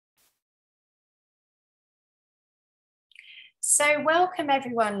So welcome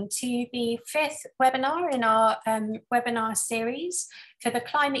everyone to the fifth webinar in our webinar series for the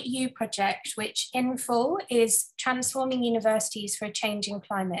Climate U project, which in full is transforming universities for a changing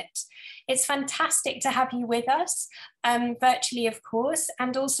climate. It's fantastic to have you with us, virtually of course,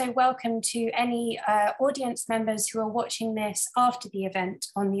 and also welcome to any audience members who are watching this after the event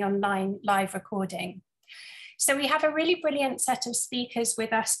on the online live recording. So we have a really brilliant set of speakers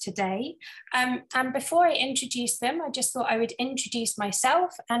with us today. And before I introduce them, I just thought I would introduce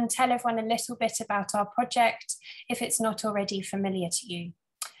myself and tell everyone a little bit about our project, if it's not already familiar to you.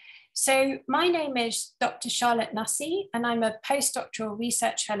 So my name is Dr. Charlotte Nussey, and I'm a postdoctoral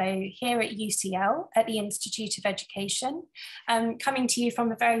research fellow here at UCL at the Institute of Education, coming to you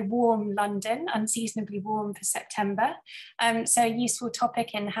from a very warm London, unseasonably warm for September. So a useful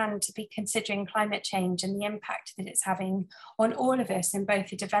topic in hand to be considering climate change and the impact that it's having on all of us in both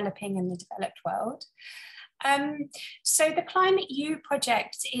the developing and the developed world. So the Climate U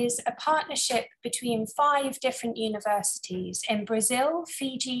project is a partnership between 5 different universities in Brazil,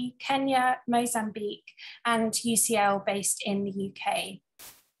 Fiji, Kenya, Mozambique, and UCL based in the UK.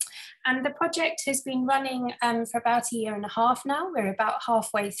 And the project has been running for about a year and a half now. We're about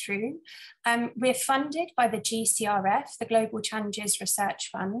halfway through. We're funded by the GCRF, the Global Challenges Research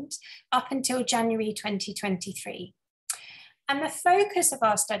Fund, up until January 2023. And the focus of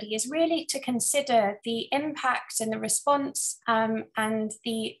our study is really to consider the impact and the response and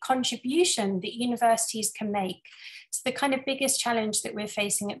the contribution that universities can make to the kind of biggest challenge that we're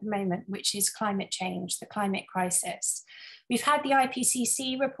facing at the moment, which is climate change, the climate crisis. We've had the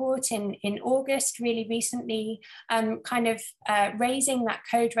IPCC report in August, really recently, raising that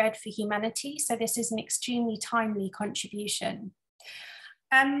code red for humanity. So this is an extremely timely contribution.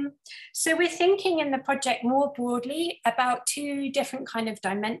 So we're thinking in the project more broadly about 2 different kind of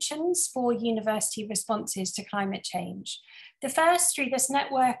dimensions for university responses to climate change. The first, through this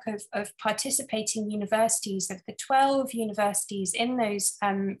network of participating universities, of the 12 universities in those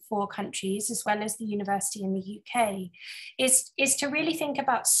 4 countries, as well as the university in the UK, is to really think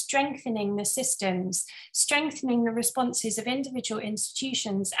about strengthening the systems, strengthening the responses of individual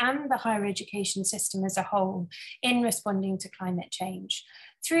institutions and the higher education system as a whole in responding to climate change,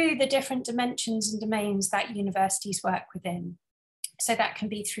 through the different dimensions and domains that universities work within. So that can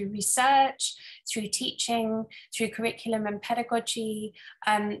be through research, through teaching, through curriculum and pedagogy,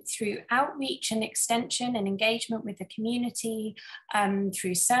 through outreach and extension and engagement with the community,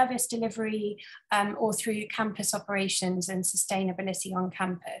 through service delivery, or through campus operations and sustainability on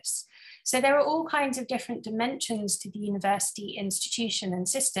campus. So there are all kinds of different dimensions to the university institution and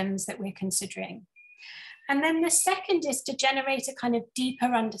systems that we're considering. And then the second is to generate a kind of deeper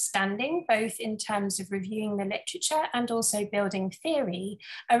understanding, both in terms of reviewing the literature and also building theory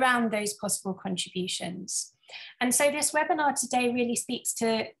around those possible contributions. And so this webinar today really speaks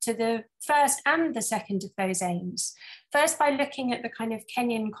to the first and the second of those aims. First, by looking at the kind of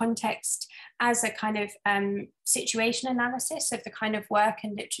Kenyan context as a kind of situation analysis of the kind of work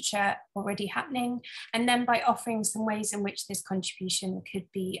and literature already happening, and then by offering some ways in which this contribution could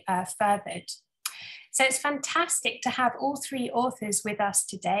be furthered. So it's fantastic to have all 3 authors with us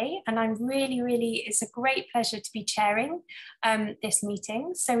today, and I'm it's a great pleasure to be chairing this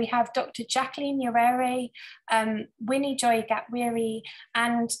meeting. So we have Dr. Jacqueline Nyerere, Winnie Joy Gatwiri,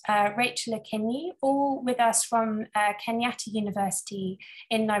 and Rachel Akinyi, all with us from Kenyatta University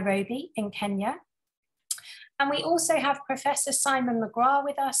in Nairobi in Kenya. And we also have Professor Simon McGrath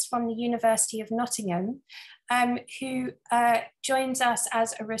with us from the University of Nottingham, who joins us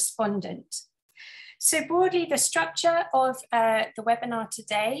as a respondent. So broadly, the structure of the webinar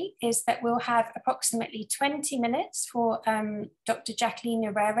today is that we'll have approximately 20 minutes for Dr. Jacqueline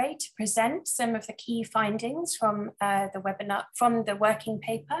Nyerere to present some of the key findings from the webinar, from the working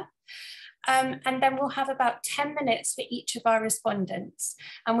paper. And then we'll have about 10 minutes for each of our respondents.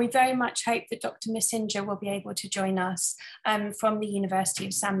 And we very much hope that Dr. Masinja will be able to join us from the University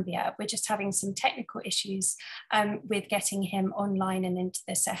of Zambia. We're just having some technical issues with getting him online and into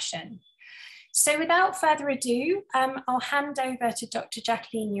the session. So without further ado, I'll hand over to Dr.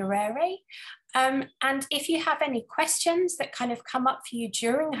 Jacqueline Nyerere. And if you have any questions that kind of come up for you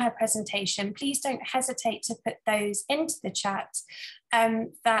during her presentation, please don't hesitate to put those into the chat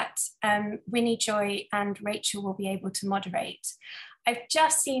that Winnie Joy and Rachel will be able to moderate. I've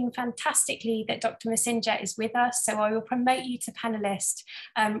just seen fantastically that Dr. Masinja is with us, so I will promote you to panelist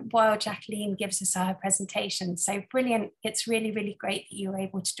while Jacqueline gives us her presentation. So brilliant. It's really, really great that you were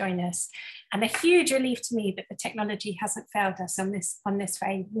able to join us. And a huge relief to me that the technology hasn't failed us on this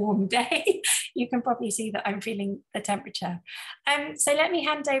very warm day. You can probably see that I'm feeling the temperature. So let me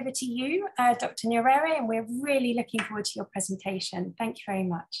hand over to you, Dr. Nyerere, and we're really looking forward to your presentation. Thank you very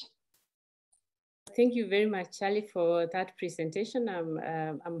much. Thank you very much, Charlie, for that presentation.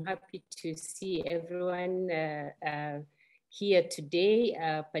 I'm happy to see everyone here today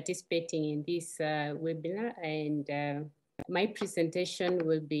participating in this webinar. And my presentation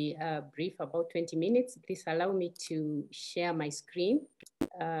will be brief, about 20 minutes. Please allow me to share my screen.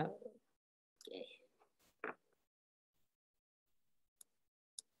 Okay.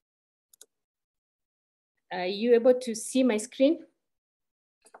 Are you able to see my screen?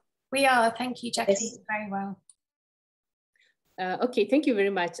 We are, thank you, Jacqueline, yes. Very well. Okay, thank you very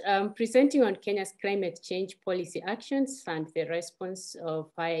much. Presenting on Kenya's climate change policy actions and the response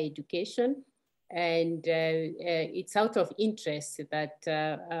of higher education. And it's out of interest that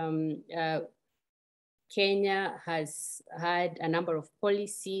Kenya has had a number of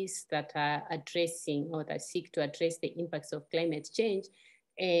policies that are addressing or that seek to address the impacts of climate change.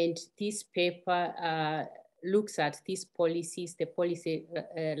 And this paper looks at these policies, the policy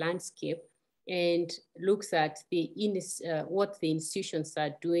landscape, and looks at what the institutions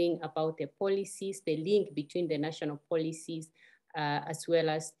are doing about the policies, the link between the national policies, as well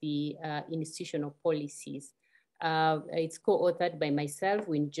as the institutional policies. It's co-authored by myself,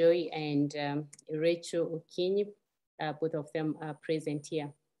 Winjoy, and Rachel Okinyi. Both of them are present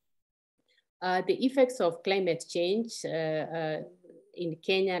here. The effects of climate change in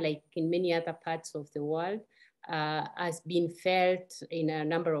Kenya, like in many other parts of the world, has been felt in a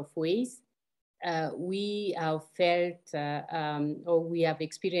number of ways. We have felt or we have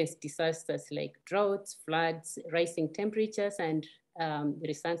experienced disasters like droughts, floods, rising temperatures, and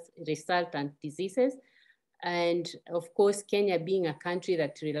resultant diseases. And of course, Kenya being a country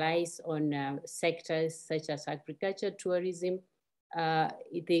that relies on sectors such as agriculture, tourism,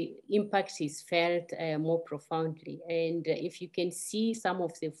 the impact is felt more profoundly. And if you can see some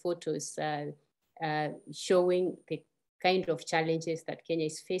of the photos showing the kind of challenges that Kenya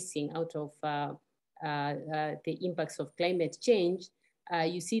is facing out of the impacts of climate change,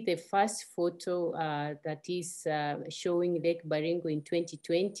 you see the first photo that is showing Lake Baringo in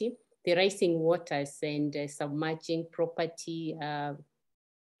 2020, the rising waters and submerging property.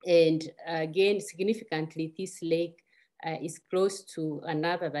 And again, significantly, this lake is close to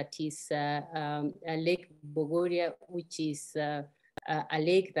another that is Lake Bogoria, which is a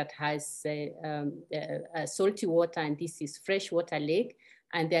lake that has salty water, and this is freshwater lake.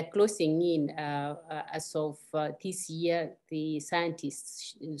 And they're closing in as of this year. The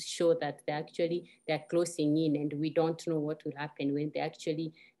scientists show that they're closing in, and we don't know what will happen when they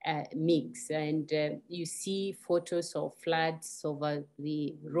actually mix. And you see photos of floods over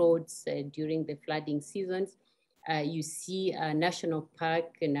the roads during the flooding seasons. You see a national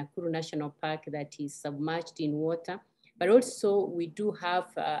park, Nakuru National Park, that is submerged in water. But also we do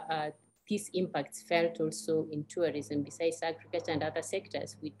have these impacts felt also in tourism. Besides agriculture and other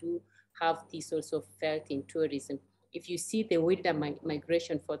sectors, we do have this also felt in tourism. If you see the wilder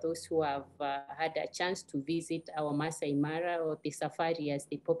migration, for those who have had a chance to visit our Masai Mara, or the safari as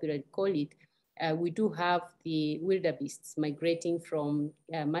they popularly call it, we do have the wildebeests migrating from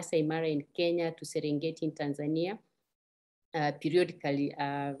Masai Mara in Kenya to Serengeti in Tanzania. Periodically,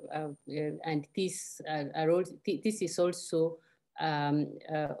 and this is also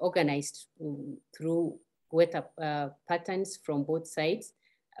organized through weather patterns from both sides,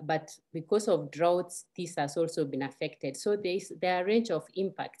 but because of droughts, this has also been affected. So there are a range of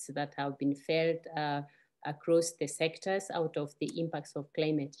impacts that have been felt across the sectors out of the impacts of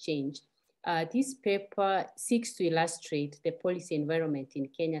climate change. This paper seeks to illustrate the policy environment in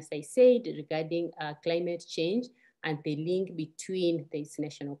Kenya, as I said, regarding climate change, and the link between these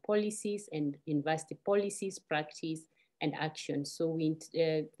national policies and university policies, practice, and action. So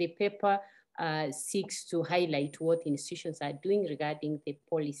the paper seeks to highlight what institutions are doing regarding the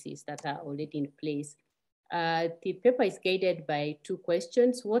policies that are already in place. The paper is guided by two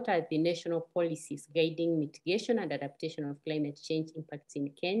questions. What are the national policies guiding mitigation and adaptation of climate change impacts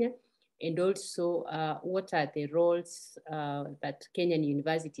in Kenya? And also, what are the roles that Kenyan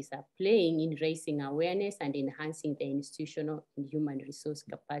universities are playing in raising awareness and enhancing the institutional and human resource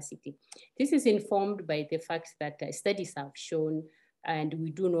capacity? This is informed by the fact that studies have shown, and we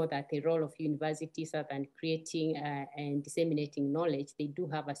do know that the role of universities other than creating and disseminating knowledge, they do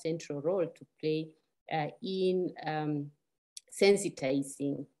have a central role to play in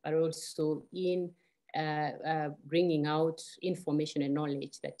sensitizing, but also in bringing out information and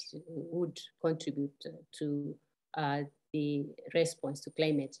knowledge that would contribute to the response to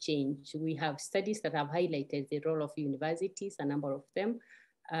climate change. We have studies that have highlighted the role of universities, a number of them,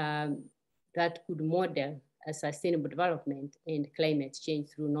 that could model a sustainable development and climate change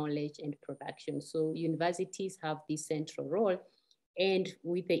through knowledge and production. So universities have this central role, and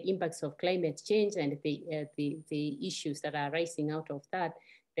with the impacts of climate change and the issues that are rising out of that,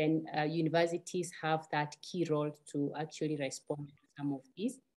 then universities have that key role to actually respond to some of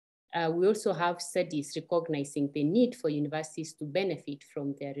these. We also have studies recognizing the need for universities to benefit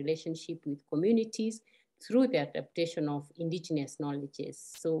from their relationship with communities through the adaptation of indigenous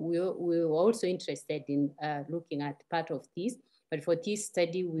knowledges. So we were also interested in looking at part of this, but for this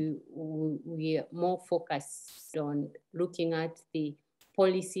study, we are more focused on looking at the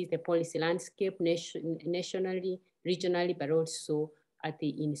policies, the policy landscape nationally, regionally, but also at the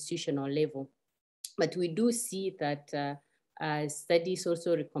institutional level. But we do see that studies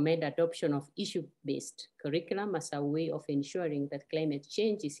also recommend adoption of issue-based curriculum as a way of ensuring that climate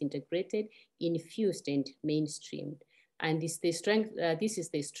change is integrated, infused, and mainstreamed. And this is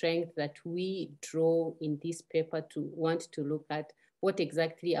the strength that we draw in this paper to want to look at what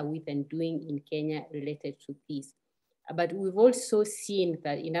exactly are we then doing in Kenya related to this. But we've also seen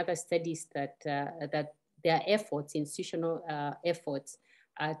that in other studies that there are efforts, institutional efforts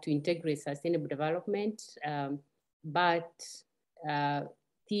to integrate sustainable development, but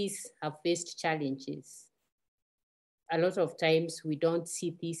these have faced challenges. A lot of times we don't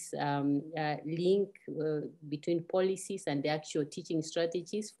see this link between policies and the actual teaching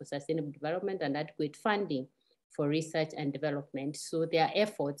strategies for sustainable development and adequate funding for research and development. So there are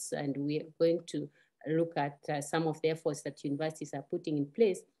efforts, and we're going to look at some of the efforts that universities are putting in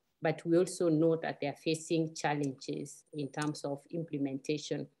place, but we also know that they are facing challenges in terms of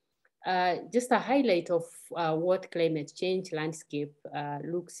implementation. Just a highlight of what climate change landscape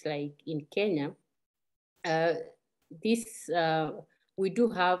looks like in Kenya. We do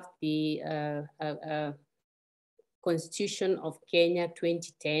have the Constitution of Kenya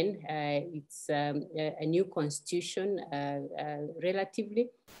 2010. It's a new constitution relatively.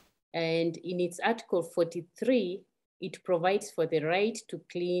 And in its Article 43, it provides for the right to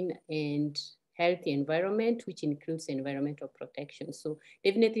clean and healthy environment, which includes environmental protection. So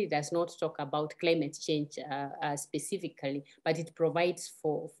definitely it does not talk about climate change specifically, but it provides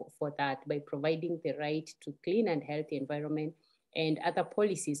for that by providing the right to clean and healthy environment, and other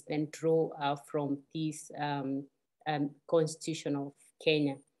policies then draw from this Constitution of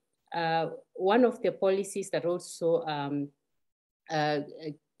Kenya. One of the policies that also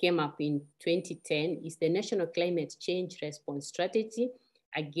came up in 2010 is the National Climate Change Response Strategy.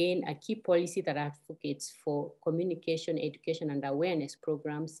 Again, a key policy that advocates for communication, education, and awareness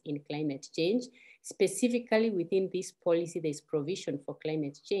programs in climate change. Specifically within this policy, there's provision for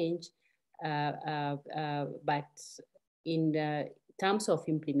climate change, but in terms of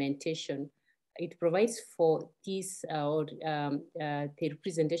implementation, it provides for this the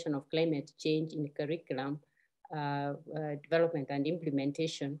representation of climate change in curriculum, development and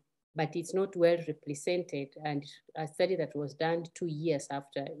implementation, but it's not well represented. And a study that was done 2 years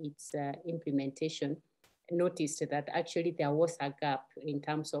after its implementation noticed that actually there was a gap in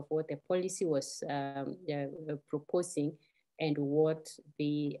terms of what the policy was proposing and what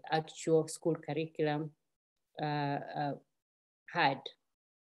the actual school curriculum had.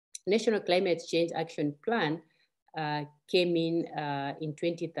 National Climate Change Action Plan came in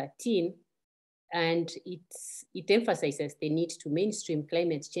 2013, and it emphasizes the need to mainstream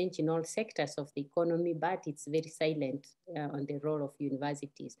climate change in all sectors of the economy, but it's very silent on the role of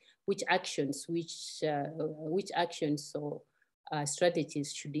universities. Which actions or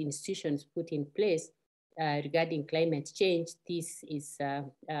strategies should institutions put in place regarding climate change? This is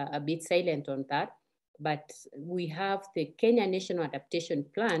a bit silent on that. But we have the Kenya National Adaptation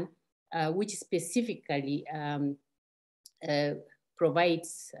Plan, which specifically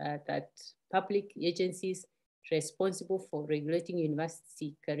provides that public agencies responsible for regulating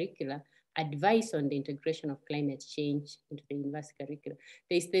university curricula advise on the integration of climate change into the university curriculum.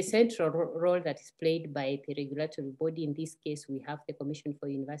 There's the central role that is played by the regulatory body. In this case, we have the Commission for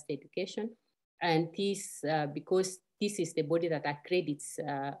University Education. And this, because this is the body that accredits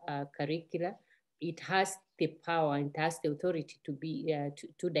curricula, it has the power and it has the authority to be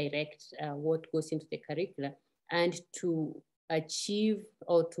to direct what goes into the curricula and to achieve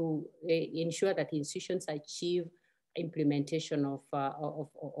or to ensure that institutions achieve implementation of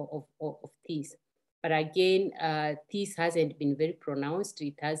this. But again, this hasn't been very pronounced.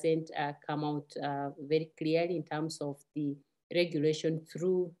 It hasn't come out very clearly in terms of the regulation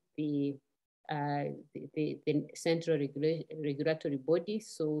through the central regulatory body.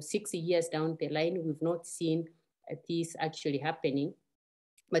 So 6 years down the line, we've not seen this actually happening.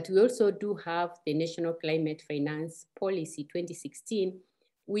 But we also do have the National Climate Finance Policy 2016,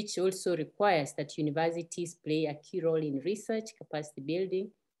 which also requires that universities play a key role in research, capacity building,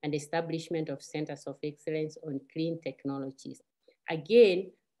 and establishment of centers of excellence on clean technologies.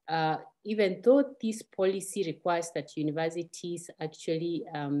 Again, even though this policy requires that universities actually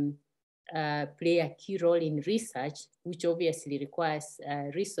play a key role in research, which obviously requires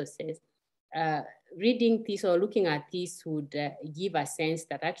resources, reading this or looking at this would give a sense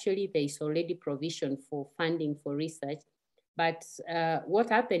that actually there is already provision for funding for research. But what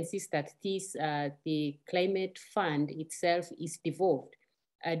happens is that this, the climate fund itself is devolved.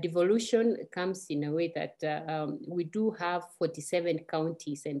 Devolution comes in a way that we do have 47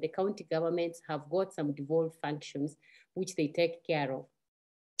 counties, and the county governments have got some devolved functions which they take care of.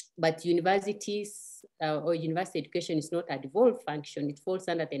 But universities or university education is not a devolved function, it falls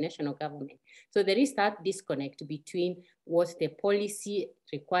under the national government. So there is that disconnect between what the policy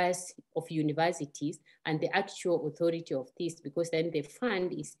requires of universities and the actual authority of this, because then the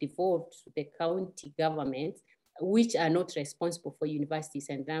fund is devolved to the county governments, which are not responsible for universities.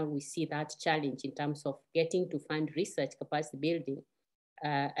 And now we see that challenge in terms of getting to fund research capacity building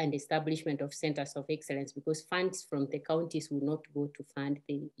and establishment of centers of excellence, because funds from the counties will not go to fund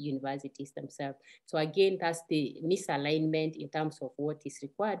the universities themselves. So again, that's the misalignment in terms of what is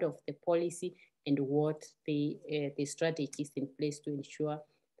required of the policy and what the strategies in place to ensure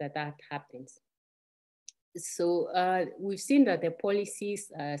that that happens. So we've seen that the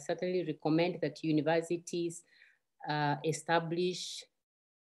policies certainly recommend that universities establish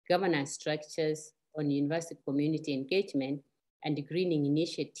governance structures on university community engagement and greening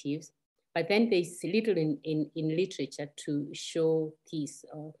initiatives, but then there's little in literature to show this.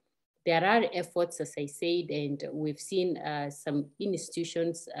 There are efforts, as I said, and we've seen some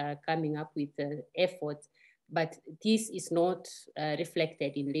institutions coming up with efforts, but this is not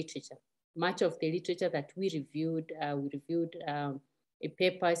reflected in literature. Much of the literature that we reviewed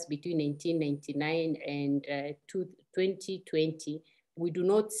papers between 1999 and 2020, we do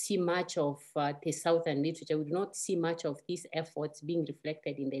not see much of the Southern literature. We do not see much of these efforts being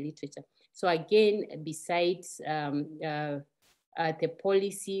reflected in the literature. So again, besides the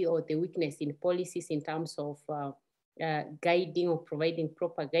policy or the weakness in policies in terms of guiding or providing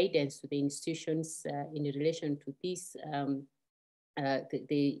proper guidance to the institutions in relation to this,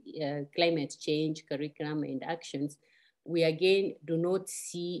 the climate change curriculum and actions, we again do not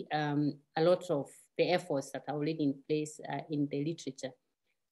see a lot of the efforts that are already in place in the literature.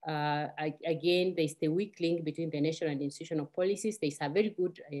 Again, there's the weak link between the national and institutional policies. There's a very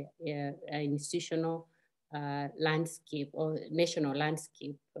good institutional landscape or national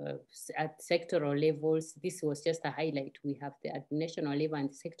landscape at sectoral levels. This was just a highlight. We have at national level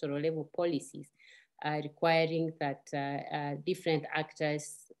and sectoral level policies requiring that different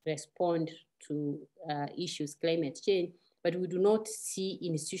actors respond to issues climate change, but we do not see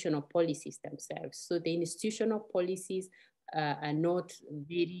institutional policies themselves. So the institutional policies are not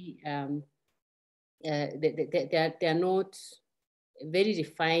very, they are not very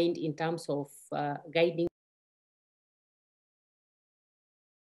refined in terms of guiding.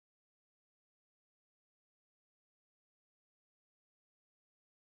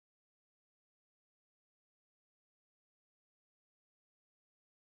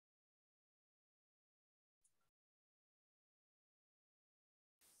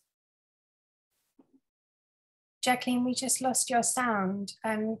 Jacqueline, we just lost your sound.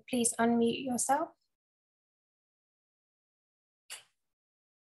 Please unmute yourself.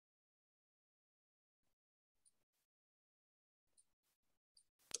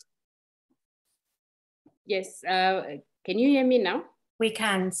 Yes, can you hear me now? We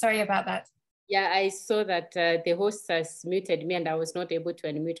can, sorry about that. Yeah, I saw that the host has muted me and I was not able to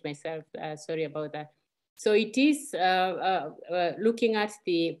unmute myself. Sorry about that. So it is looking at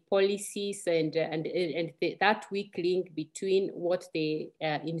the policies and that weak link between what the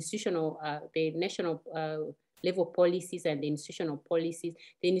institutional, the national level policies and the institutional policies.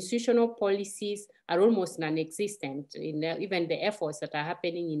 The institutional policies are almost non-existent in even the efforts that are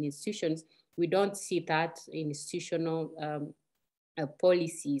happening in institutions. We don't see that in institutional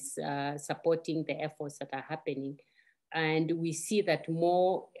policies supporting the efforts that are happening. And we see that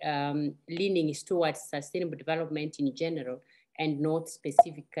more leaning is towards sustainable development in general and not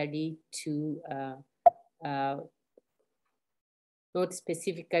specifically to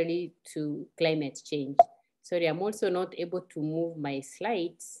climate change. Sorry, I'm also not able to move my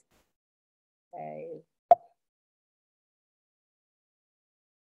slides.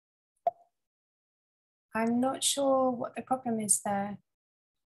 I'm not sure what the problem is there.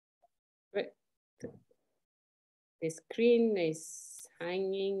 The screen is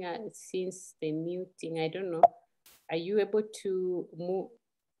hanging since the muting. I don't know. Are you able to move?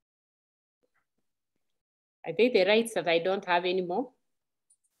 Are they the rights that I don't have anymore?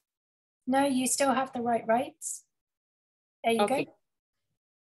 No, you still have the right rights. There you go.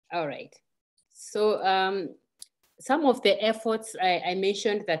 All right. So some of the efforts I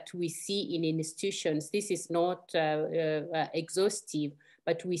mentioned that we see in institutions, this is not exhaustive,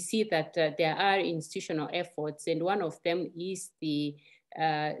 but we see that there are institutional efforts, and one of them is the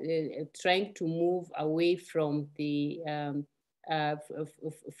trying to move away from the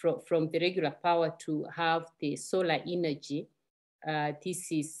from the regular power to have the solar energy.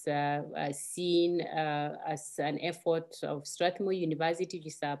 This is seen as an effort of Strathmore University, which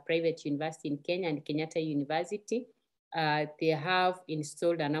is a private university in Kenya, and Kenyatta University. They have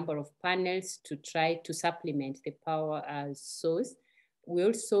installed a number of panels to try to supplement the power source. We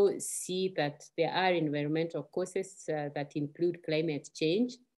also see that there are environmental causes that include climate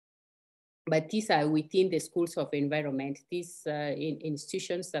change, but these are within the schools of environment. These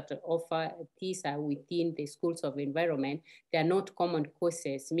institutions that offer these are within the schools of environment. They are not common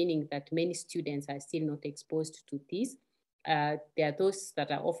courses, meaning that many students are still not exposed to these. There are those that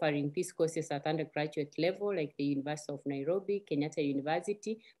are offering these courses at undergraduate level, like the University of Nairobi, Kenyatta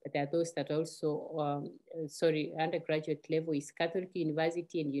University, but there are those that also, undergraduate level is Catholic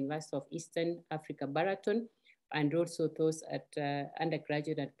University and University of Eastern Africa, Baraton, and also those at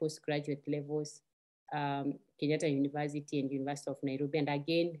undergraduate and postgraduate levels, Kenyatta University and University of Nairobi. And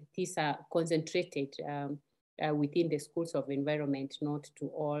again, these are concentrated within the schools of environment, not to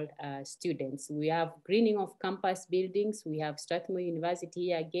all students. We have greening of campus buildings. We have Strathmore University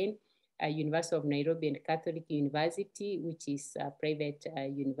here again, University of Nairobi and Catholic University, which is a private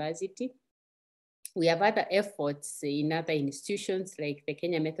university. We have other efforts in other institutions like the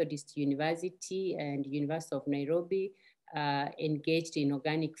Kenya Methodist University and University of Nairobi, engaged in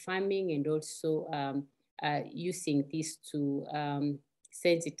organic farming and also using this to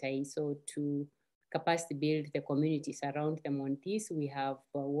sensitize or to capacity build the communities around them on this. We have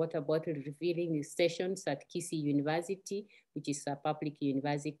water bottle refilling stations at Kisii University, which is a public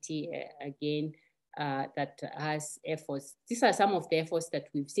university, again, that has efforts. These are some of the efforts that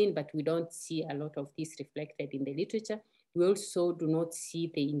we've seen, but we don't see a lot of this reflected in the literature. We also do not see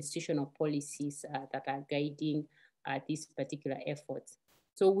the institutional policies that are guiding these particular efforts.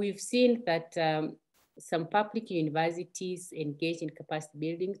 So we've seen that some public universities engage in capacity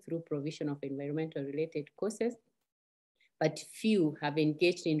building through provision of environmental related courses, but few have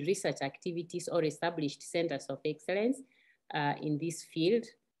engaged in research activities or established centers of excellence in this field.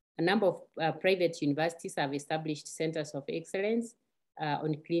 A number of private universities have established centers of excellence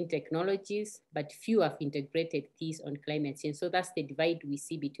on clean technologies, but few have integrated these on climate change. So that's the divide we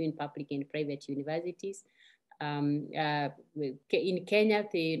see between public and private universities. In Kenya,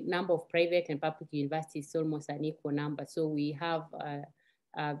 the number of private and public universities is almost an equal number. So we have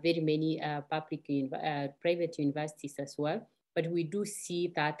very many private universities as well. But we do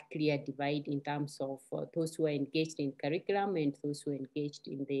see that clear divide in terms of those who are engaged in curriculum and those who are engaged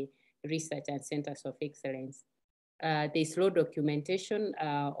in the research and centers of excellence. There's low documentation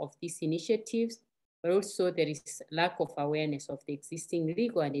of these initiatives, but also there is lack of awareness of the existing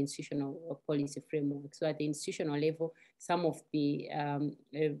legal and institutional policy framework. So at the institutional level, some of the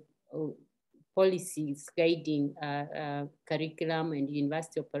policies guiding curriculum and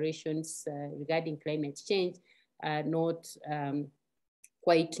university operations regarding climate change are not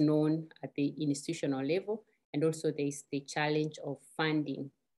quite known at the institutional level. And also there's the challenge of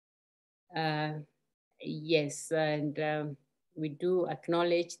funding. Yes, and we do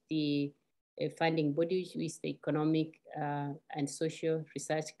acknowledge the funding body, which is the Economic and Social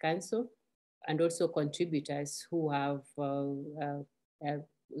Research Council, and also contributors who have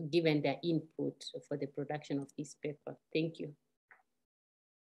given their input for the production of this paper. Thank you.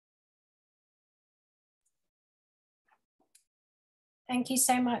 Thank you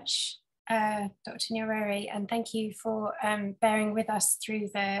so much, Dr. Nyerere, and thank you for bearing with us through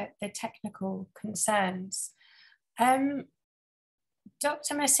the technical concerns.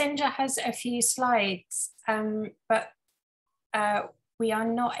 Dr. Masinga has a few slides, but we are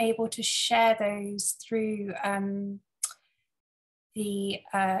not able to share those through the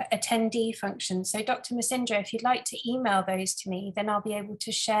attendee function. So Dr. Masinga, if you'd like to email those to me, then I'll be able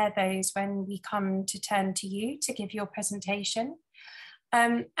to share those when we come to turn to you to give your presentation.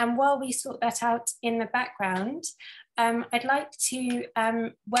 And while we sort that out in the background, I'd like to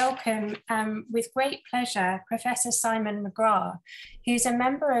welcome with great pleasure Professor Simon McGrath, who's a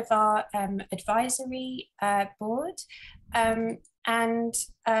member of our advisory board and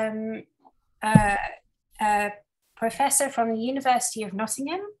professor from the University of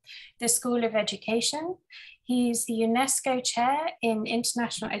Nottingham, the School of Education. He's the UNESCO Chair in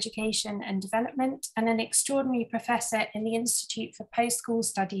International Education and Development and an extraordinary professor in the Institute for Post-School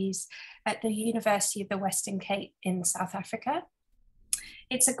Studies at the University of the Western Cape in South Africa.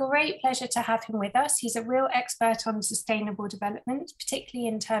 It's a great pleasure to have him with us. He's a real expert on sustainable development, particularly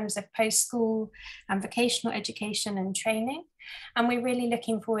in terms of post-school and vocational education and training. And we're really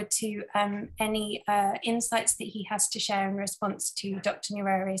looking forward to any insights that he has to share in response to Dr.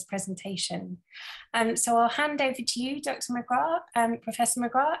 Nyerere's presentation. So I'll hand over to you, Dr. McGrath, Professor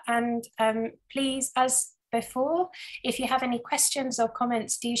McGrath, and please, as before, if you have any questions or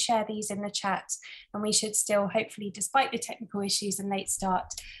comments, do share these in the chat, and we should still, hopefully, despite the technical issues and late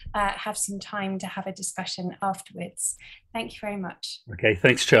start, have some time to have a discussion afterwards. Thank you very much. Okay,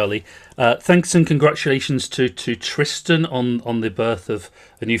 thanks, Charlie. Thanks and congratulations to Tristan on the birth of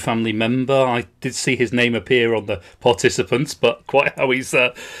a new family member. I did see his name appear on the participants, but quite how he's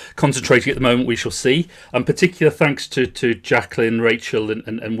concentrating at the moment, we shall see. And particular thanks to Jacqueline, Rachel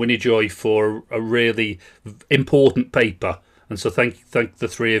and Winnie Joy for a really important paper. And so thank the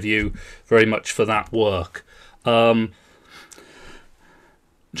three of you very much for that work.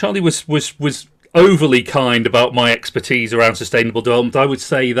 Charlie was overly kind about my expertise around sustainable development. I would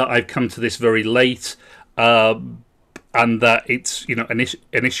say that I've come to this very late, and that it's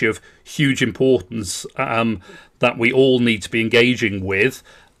an issue of huge importance that we all need to be engaging with.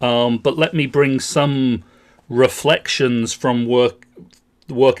 But let me bring some reflections from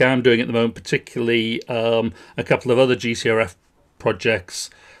the work I'm doing at the moment, particularly a couple of other GCRF projects,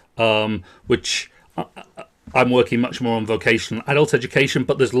 which I'm working much more on vocational adult education,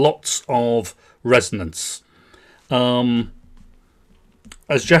 but there's lots of resonance. As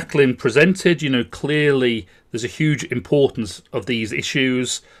Jacqueline presented, clearly there's a huge importance of these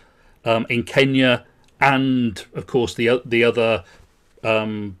issues in Kenya and, of course, the other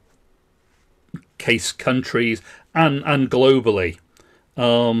case countries and globally.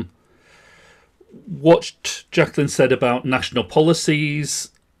 What Jacqueline said about national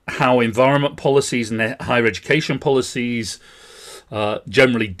policies, how environment policies and higher education policies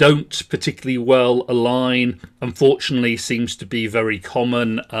generally don't particularly well align, unfortunately seems to be very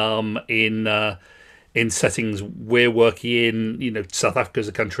common in settings we're working in. South Africa is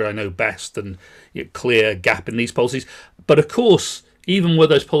a country I know best, and clear gap in these policies. But of course, even where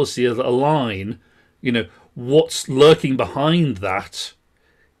those policies align, what's lurking behind that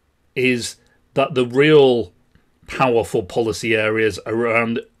is that the real powerful policy areas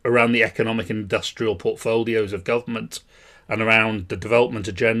around the economic and industrial portfolios of government and around the development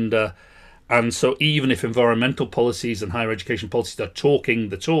agenda. And so even if environmental policies and higher education policies are talking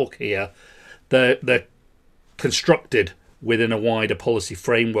the talk here, they're constructed within a wider policy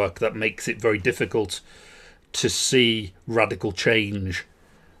framework that makes it very difficult to see radical change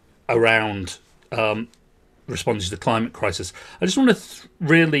around responding to the climate crisis. I just want to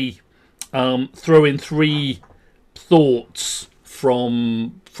really throw in three thoughts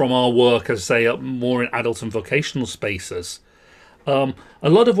from our work, as I say, more in adult and vocational spaces. A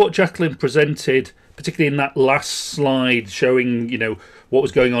lot of what Jacqueline presented, particularly in that last slide showing, what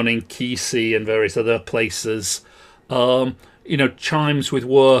was going on in Kisii and various other places, chimes with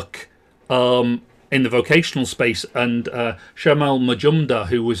work in the vocational space. And Shamal Majumdar,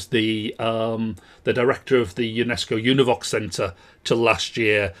 who was the director of the UNESCO Univoc Centre till last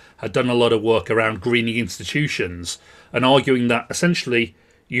year, had done a lot of work around greening institutions and arguing that essentially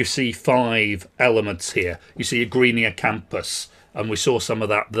you see 5 elements here. You see a greening a campus, and we saw some of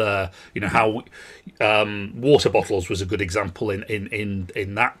that there. How water bottles was a good example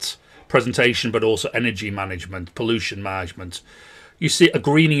in that presentation, but also energy management, pollution management. You see a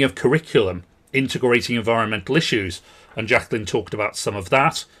greening of curriculum, integrating environmental issues, and Jacqueline talked about some of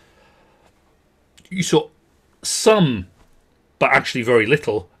that. You saw some, but actually very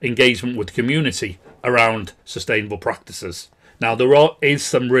little, engagement with the community around sustainable practices. Now, there is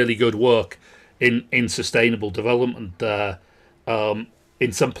some really good work in sustainable development there.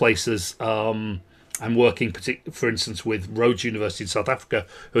 In some places, I'm working, for instance, with Rhodes University in South Africa,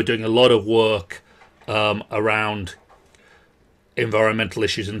 who are doing a lot of work around environmental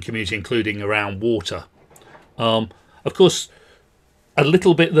issues in the community, including around water. Of course, a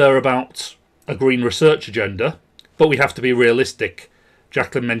little bit there about a green research agenda, but we have to be realistic.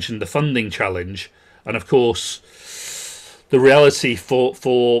 Jacqueline mentioned the funding challenge, and of course, the reality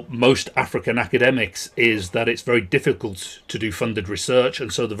for most African academics is that it's very difficult to do funded research,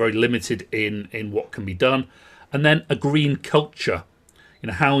 and so they're very limited in what can be done. And then a green culture.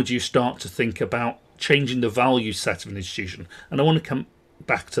 How do you start to think about changing the value set of an institution? And I want to come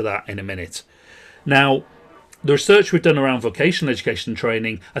back to that in a minute. Now, the research we've done around vocational education and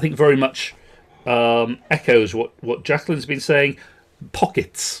training, I think very much echoes what Jacqueline's been saying.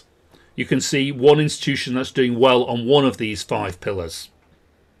 Pockets. You can see one institution that's doing well on one of these 5 pillars,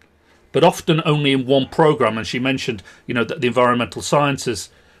 but often only in one program. And she mentioned, that the environmental sciences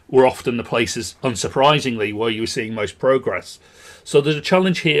were often the places, unsurprisingly, where you were seeing most progress. So there's a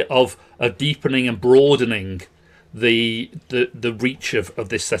challenge here of deepening and broadening the reach of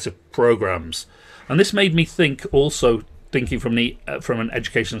this set of programs. And this made me think also, thinking from an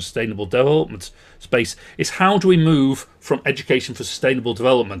education and sustainable development space, is how do we move from education for sustainable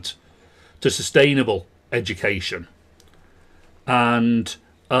development to sustainable education? And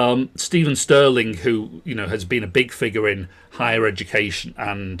Stephen Sterling, who has been a big figure in higher education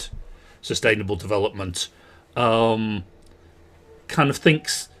and sustainable development, kind of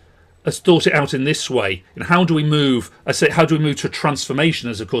has thought it out in this way. And how do we move? How do we move to a transformation,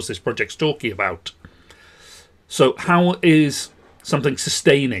 as of course this project's talking about? So how is something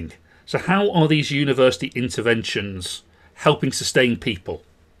sustaining? So how are these university interventions helping sustain people,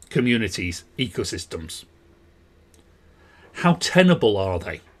 communities, ecosystems? How tenable are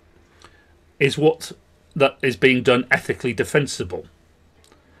they? Is what that is being done ethically defensible?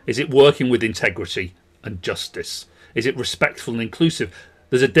 Is it working with integrity and justice? Is it respectful and inclusive?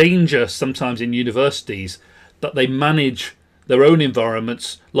 There's a danger sometimes in universities that they manage their own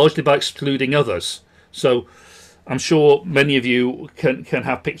environments largely by excluding others. So I'm sure many of you can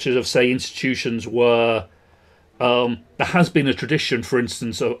have pictures of, say, institutions where there has been a tradition, for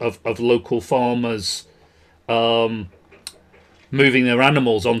instance, of local farmers moving their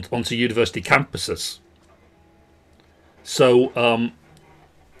animals onto university campuses. So,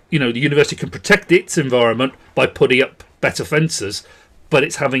 the university can protect its environment by putting up better fences, but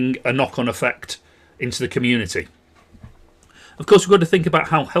it's having a knock-on effect into the community. Of course, we've got to think about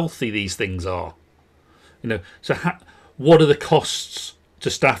how healthy these things are. What are the costs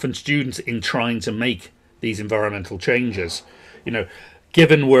to staff and students in trying to make these environmental changes?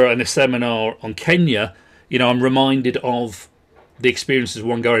 Given we're in a seminar on Kenya, I'm reminded of the experiences of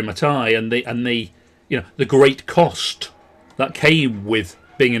Wangari Maathai and the great cost that came with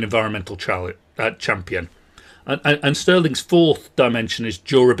being an environmental champion. And Sterling's 4th dimension is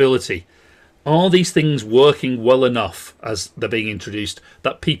durability. Are these things working well enough as they're being introduced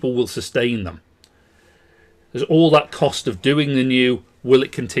that people will sustain them? There's all that cost of doing the new, will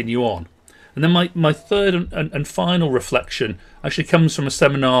it continue on? And then my third and final reflection actually comes from a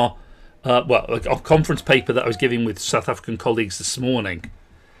seminar, a conference paper that I was giving with South African colleagues this morning.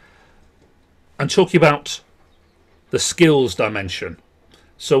 And talking about the skills dimension.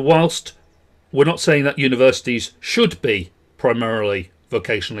 So whilst we're not saying that universities should be primarily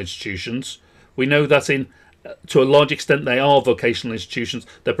vocational institutions, we know that to a large extent they are vocational institutions.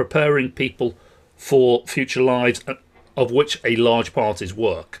 They're preparing people for future lives, of which a large part is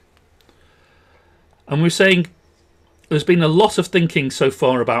work. And we're saying there's been a lot of thinking so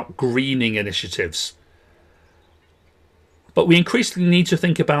far about greening initiatives, but we increasingly need to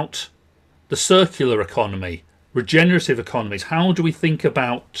think about the circular economy, regenerative economies. How do we think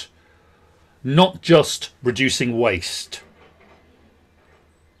about not just reducing waste,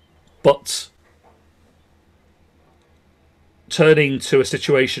 but turning to a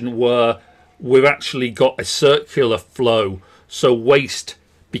situation where we've actually got a circular flow, so waste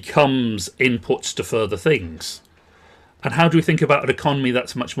becomes inputs to further things? And how do we think about an economy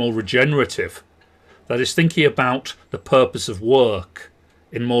that's much more regenerative, that is thinking about the purpose of work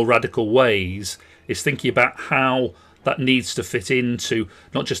in more radical ways, is thinking about how that needs to fit into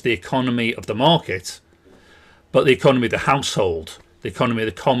not just the economy of the market, but the economy of the household, the economy of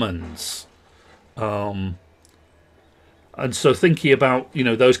the commons. And so thinking about,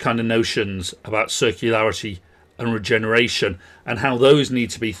 those kind of notions about circularity and regeneration and how those need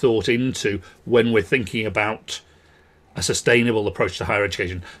to be thought into when we're thinking about a sustainable approach to higher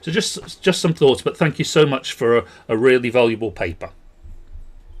education. So just some thoughts, but thank you so much for a really valuable paper.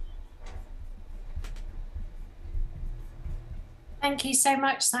 Thank you so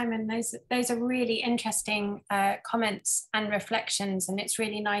much, Simon. Those are really interesting comments and reflections, and it's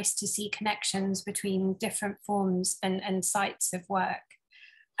really nice to see connections between different forms and sites of work.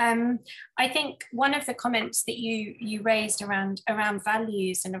 I think one of the comments that you raised around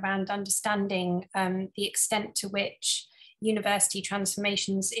values and around understanding the extent to which university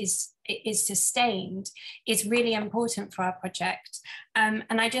transformations is sustained is really important for our project. And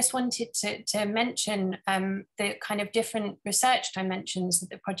I just wanted to mention the kind of different research dimensions that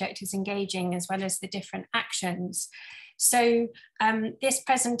the project is engaging, as well as the different actions. So this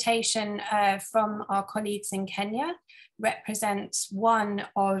presentation from our colleagues in Kenya represents one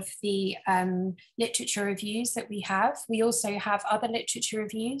of the literature reviews that we have. We also have other literature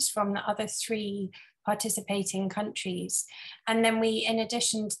reviews from the other 3 participating countries. And then we, in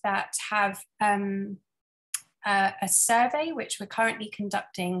addition to that, have a survey which we're currently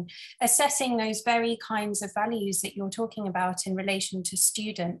conducting, assessing those very kinds of values that you're talking about in relation to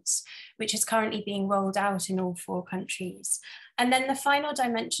students, which is currently being rolled out in all 4 countries. And then the final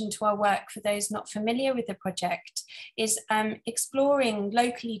dimension to our work, for those not familiar with the project, is exploring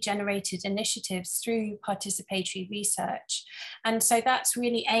locally generated initiatives through participatory research. And so that's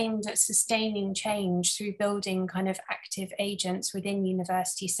really aimed at sustaining change through building kind of active agents within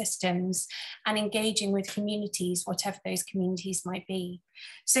university systems and engaging with communities, whatever those communities might be.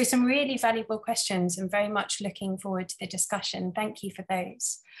 So some really valuable questions, and very much looking forward to the discussion. Thank you for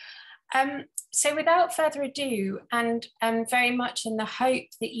those. So without further ado, and very much in the hope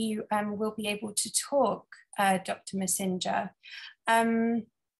that you will be able to talk, Dr. Masinga,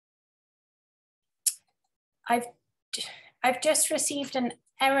 I've just received an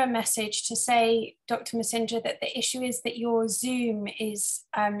error message to say, Dr. Masinga, that the issue is that your Zoom is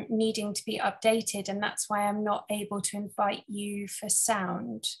needing to be updated, and that's why I'm not able to invite you for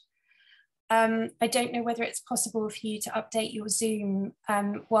sound. I don't know whether it's possible for you to update your Zoom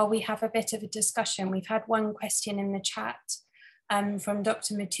while we have a bit of a discussion. We've had one question in the chat from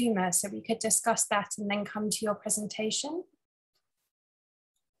Dr. Mutuma, so we could discuss that and then come to your presentation.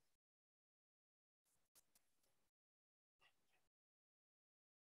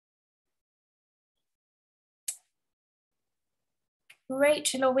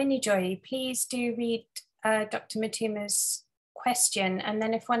 Rachel or Winnie Joy, please do read Dr. Mutuma's question, and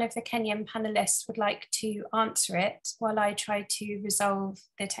then if one of the Kenyan panelists would like to answer it while I try to resolve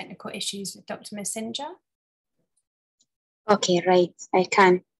the technical issues with Dr. Masinga. Okay, right, I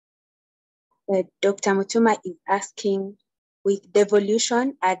can. Dr. Mutuma is asking, with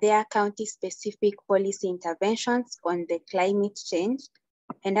devolution, are there county-specific policy interventions on the climate change?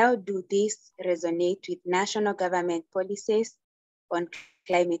 And how do these resonate with national government policies on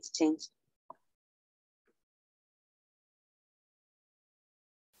climate change?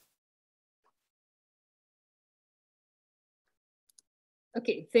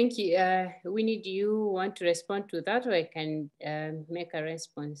 Okay, thank you. Winnie, do you want to respond to that, or I can make a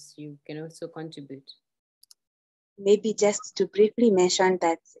response? You can also contribute. Maybe just to briefly mention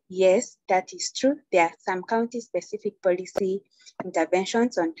that, yes, that is true. There are some county-specific policy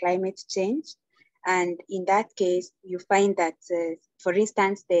interventions on climate change. And in that case, you find that, for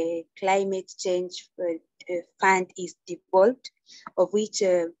instance, the climate change fund is devolved, of which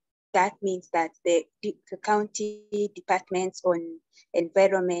that means that the county departments on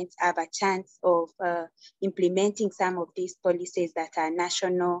environment have a chance of implementing some of these policies that are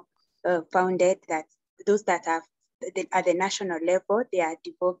national founded, that those that have at the national level, they are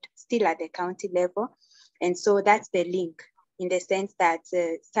devolved still at the county level. And so that's the link, in the sense that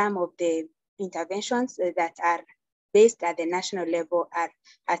some of the interventions that are based at the national level are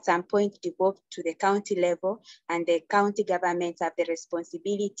at some point devolved to the county level, and the county governments have the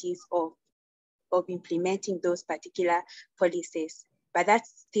responsibilities of implementing those particular policies. But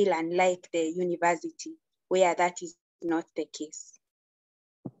that's still unlike the university, where that is not the case.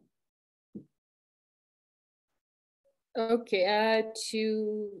 Okay,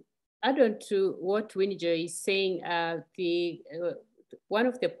 to add on to what Winnie Joy is saying, one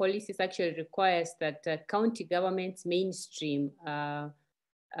of the policies actually requires that county governments mainstream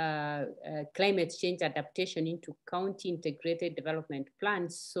climate change adaptation into county integrated development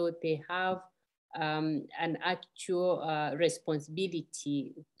plans, so they have an actual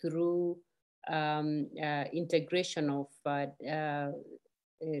responsibility through integration of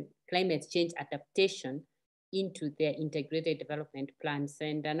climate change adaptation into their integrated development plans.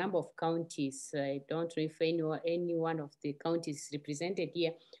 And a number of counties, I don't know if any one of the counties is represented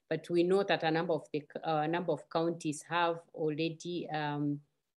here, but we know that a number of counties have already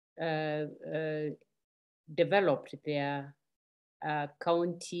developed their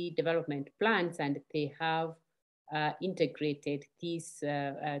county development plans, and they have integrated these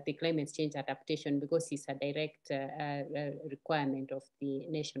the climate change adaptation, because it's a direct requirement of the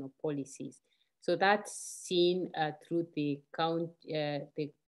national policies. So that's seen through the county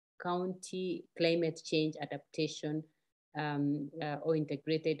climate change adaptation or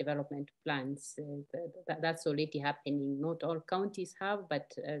integrated development plans. That's already happening. Not all counties have,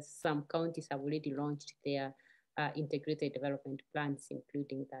 but some counties have already launched their integrated development plans,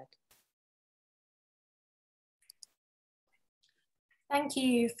 including that. Thank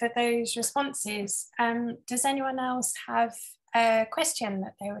you for those responses. Does anyone else have a question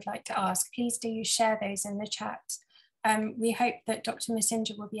that they would like to ask? Please do share those in the chat. We hope that Dr.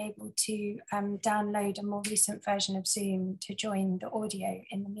 Masinga will be able to download a more recent version of Zoom to join the audio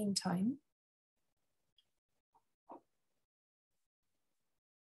in the meantime.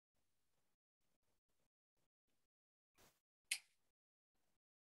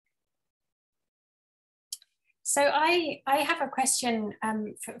 So I have a question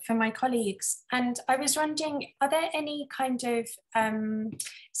for my colleagues, and I was wondering, are there any kind of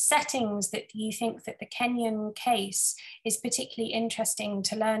settings that you think that the Kenyan case is particularly interesting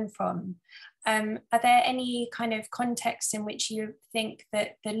to learn from? Are there any kind of contexts in which you think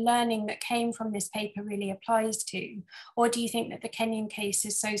that the learning that came from this paper really applies to? Or do you think that the Kenyan case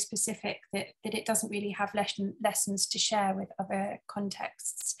is so specific that it doesn't really have lessons to share with other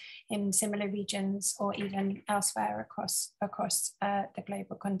contexts in similar regions or even elsewhere across the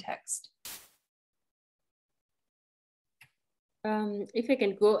global context? If I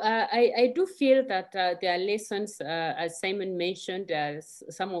can go, I do feel that there are lessons, as Simon mentioned,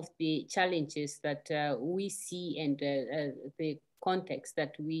 some of the challenges that we see and the context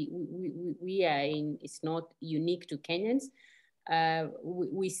that we are in is not unique to Kenyans.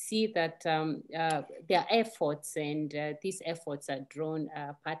 We see that there are efforts, and these efforts are drawn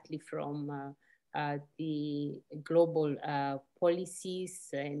partly from the global policies,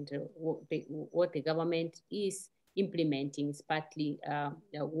 and what the government is implementing is partly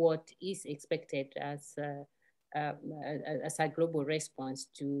what is expected as a global response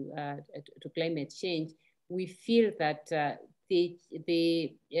to climate change. We feel that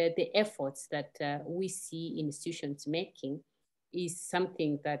the efforts that we see institutions making is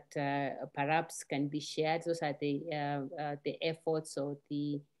something that perhaps can be shared. Those are the efforts or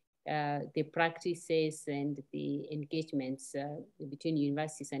the practices and the engagements between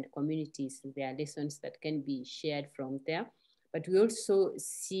universities and communities. There are lessons that can be shared from there. But we also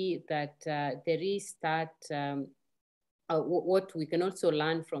see that there is that, what we can also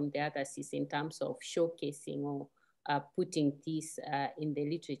learn from the others is in terms of showcasing or putting this in the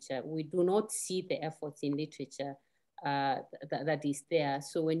literature. We do not see the efforts in literature that is there.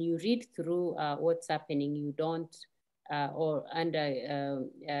 So when you read through what's happening, you don't, or under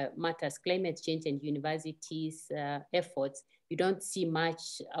matters climate change and universities efforts, you don't see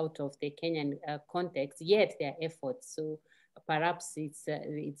much out of the Kenyan context, yet there are efforts. So perhaps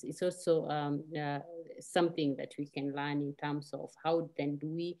it's also something that we can learn in terms of how then do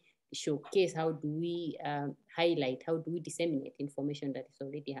we showcase, how do we highlight, how do we disseminate information that is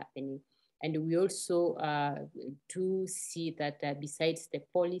already happening. And we also do see that besides the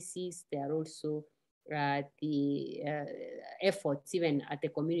policies, there are also the efforts even at the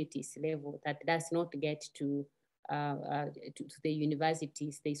communities level that does not get to the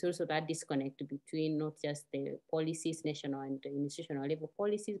universities. There's also that disconnect between not just the policies, national and institutional level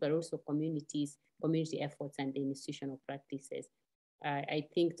policies, but also communities, community efforts and the institutional practices. I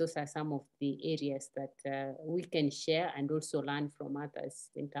think those are some of the areas that we can share and also learn from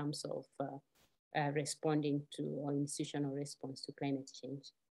others in terms of responding to our institutional response to climate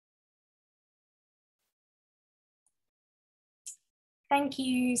change. Thank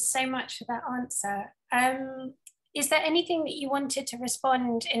you so much for that answer. Is there anything that you wanted to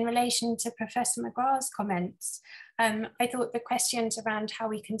respond in relation to Professor McGrath's comments? I thought the questions around how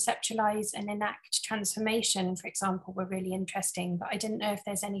we conceptualize and enact transformation, for example, were really interesting, but I didn't know if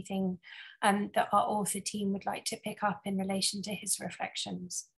there's anything that our author team would like to pick up in relation to his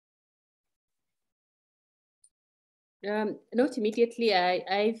reflections. Not immediately.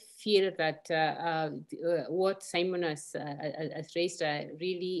 I feel that what Simon has raised are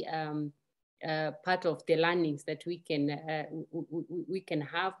really part of the learnings that we can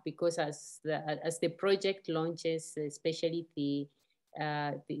have, because as the project launches, especially the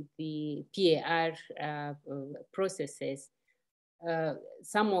PAR processes,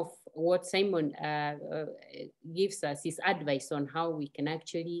 some of what Simon gives us is advice on how we can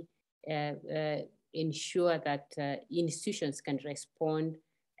actually ensure that institutions can respond,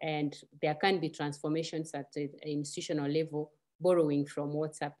 and there can be transformations at the institutional level, borrowing from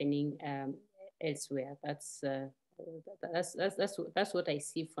what's happening elsewhere. That's what I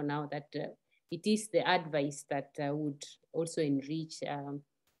see for now. That it is the advice that would also enrich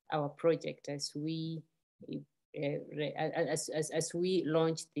our project as we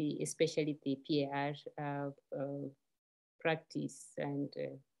launch especially the PAR practice and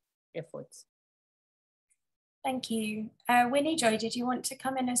efforts. Thank you. Winnie Joy, did you want to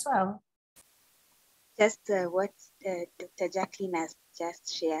come in as well? Just what Dr. Jacqueline has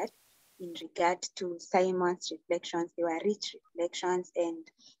just shared in regard to Simon's reflections. They were rich reflections, and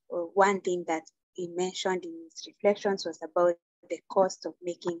one thing that he mentioned in his reflections was about the cost of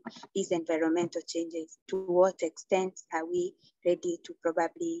making these environmental changes. To what extent are we ready to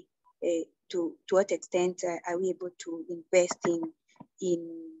probably, to what extent are we able to invest in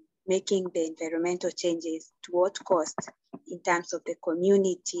making the environmental changes? To what cost in terms of the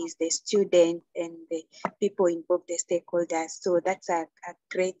communities, the students, and the people involved, the stakeholders? So that's a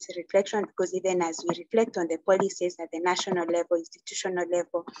great reflection, because even as we reflect on the policies at the national level, institutional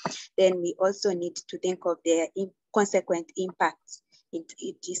level, then we also need to think of their consequent impacts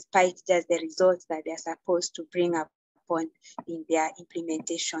despite just the results that they're supposed to bring upon in their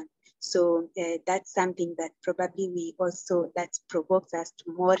implementation. So that's something that probably that provokes us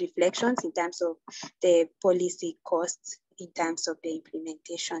to more reflections in terms of the policy costs in terms of the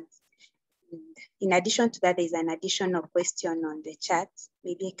implementation. In addition to that, there's an additional question on the chat.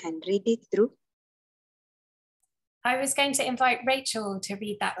 Maybe I can read it through. I was going to invite Rachel to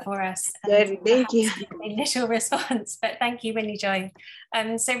read that for us. Sorry, thank you. Initial response, but thank you, Winnie Joy.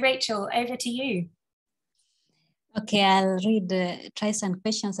 So Rachel, over to you. Okay, I'll try some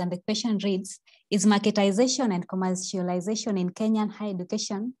questions, and the question reads, is marketization and commercialization in Kenyan higher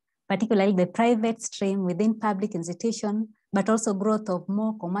education, particularly the private stream within public institutions, but also growth of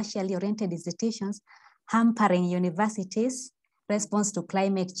more commercially oriented institutions, hampering universities' response to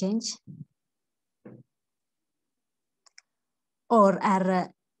climate change? Or are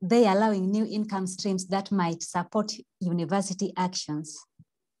they allowing new income streams that might support university actions?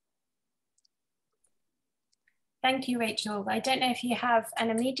 Thank you, Rachel. I don't know if you have an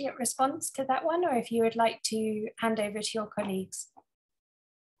immediate response to that one, or if you would like to hand over to your colleagues.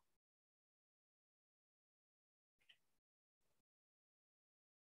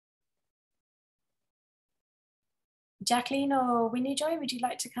 Jacqueline or Winnie Joy, would you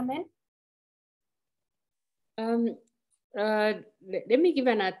like to come in? Let me give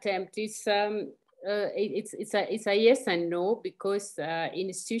an attempt. It's a yes and no, because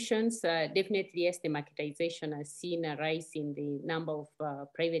institutions, definitely yes, the marketization has seen a rise in the number of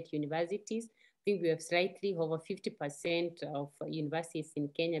private universities. I think we have slightly over 50% of universities in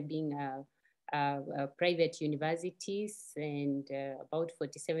Kenya being private universities, and about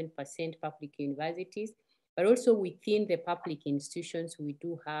 47% public universities. But also within the public institutions, we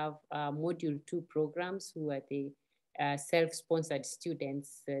do have Module 2 programs, who are the self-sponsored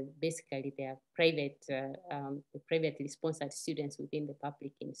students. Basically, they are privately sponsored students within the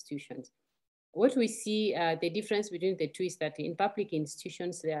public institutions. What we see, the difference between the two is that in public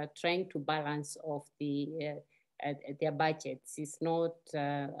institutions, they are trying to balance off their budgets. It's not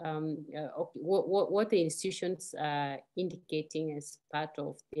what the institutions are indicating as part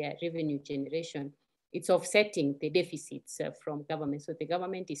of their revenue generation. It's offsetting the deficits from government. So the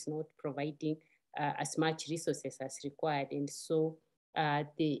government is not providing as much resources as required. And so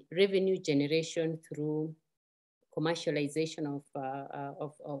the revenue generation through commercialization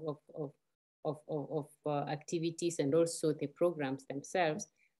of activities, and also the programs themselves,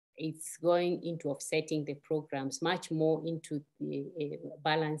 it's going into offsetting the programs, much more into the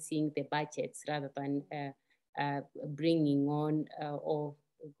balancing the budgets, rather than bringing on or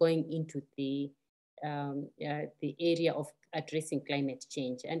going into the area of addressing climate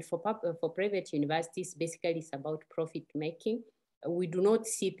change. And for private universities, basically it's about profit making. We do not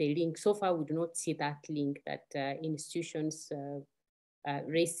see the link. So far, we do not see that link that institutions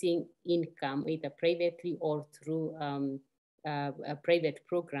raising income, either privately or through private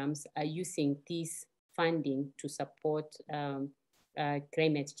programs, are using this funding to support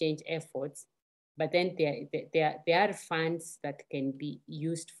climate change efforts. But then there are funds that can be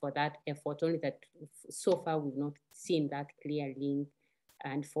used for that effort, only that so far we've not seen that clear link.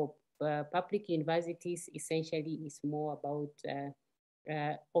 And for public universities, essentially is more about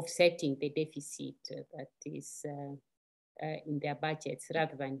offsetting the deficit that is in their budgets,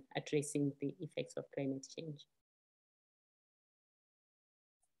 rather than addressing the effects of climate change.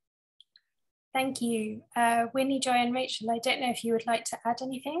 Thank you. Winnie Joy and Rachel, I don't know if you would like to add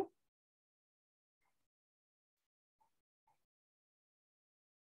anything?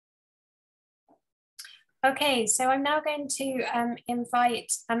 Okay, so I'm now going to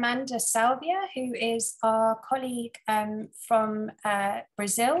invite Amanda Salvia, who is our colleague from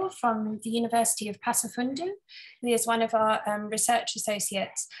Brazil, from the University of Passo Fundo, who is one of our research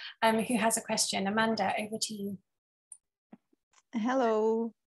associates, who has a question. Amanda, over to you.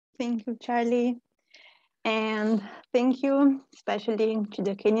 Hello, thank you, Charlie. And thank you, especially to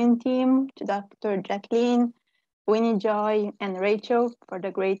the Kenyan team, to Dr. Jacqueline, Winnie Joy, and Rachel for the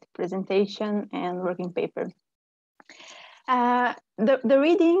great presentation and working paper. The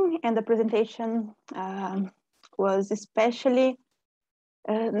reading and the presentation was especially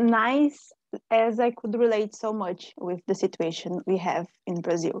nice, as I could relate so much with the situation we have in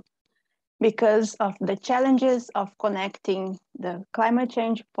Brazil, because of the challenges of connecting the climate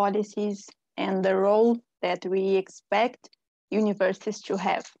change policies and the role that we expect universities to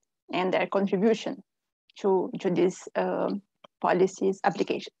have and their contribution to these policies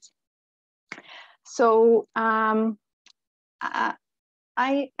applications. So I'm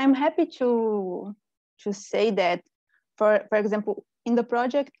happy to say that, for example, in the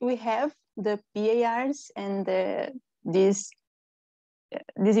project we have the PARs and this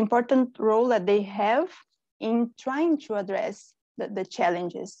important role that they have in trying to address the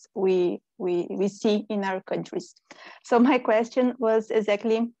challenges we see in our countries. So my question was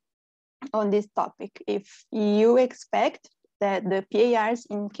exactly on this topic. If you expect that the PARs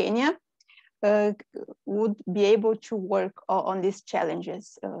in Kenya would be able to work on these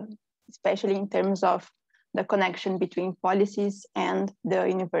challenges, especially in terms of the connection between policies and the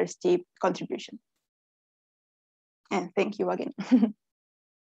university contribution. And thank you again.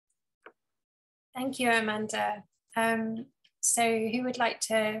 Thank you, Amanda. So who would like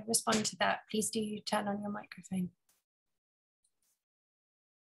to respond to that? Please do turn on your microphone.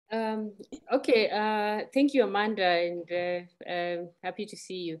 Okay, thank you, Amanda, and happy to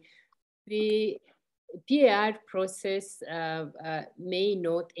see you. The PAR process may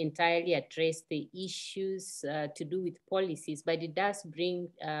not entirely address the issues to do with policies, but it does bring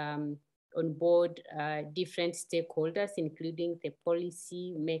on board different stakeholders, including the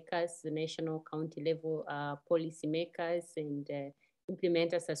policy makers, the national county level policy makers and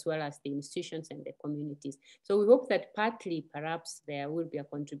implementers, as well as the institutions and the communities. So we hope that partly perhaps there will be a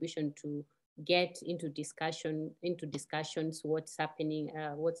contribution to get into discussions what's happening,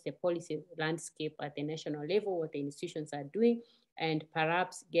 what's the policy landscape at the national level, what the institutions are doing, and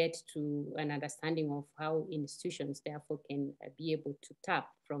perhaps get to an understanding of how institutions therefore can be able to tap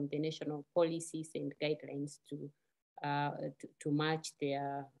from the national policies and guidelines to match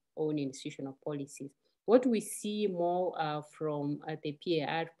their own institutional policies. What we see more from the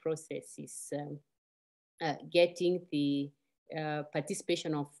PAR process is getting the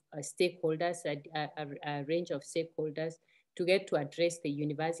participation of stakeholders, a range of stakeholders, to get to address the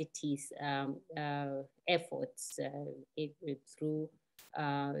university's efforts through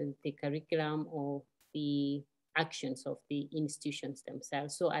the curriculum or the actions of the institutions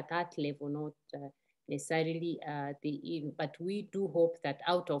themselves. So at that level, not necessarily but we do hope that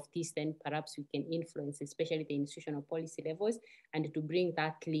out of this, then perhaps we can influence, especially the institutional policy levels, and to bring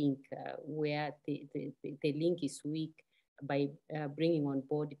that link where the link is weak, by bringing on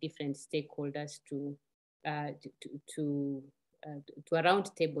board different stakeholders to a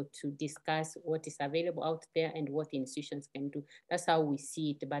round table to discuss what is available out there and what institutions can do. That's how we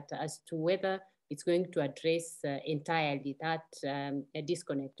see it. But as to whether it's going to address entirely that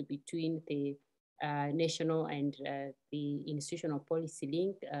disconnect between the national and the institutional policy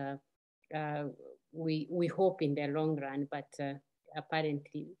link, we hope in the long run, but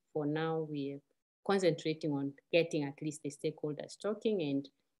apparently for now we're concentrating on getting at least the stakeholders talking and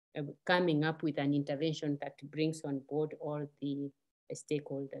coming up with an intervention that brings on board all the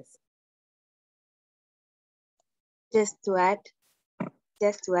stakeholders. Just to add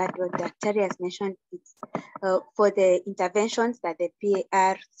what Dr. has mentioned, it's, for the interventions that the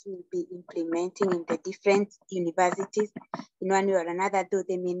PARs will be implementing in the different universities, in one way or another, though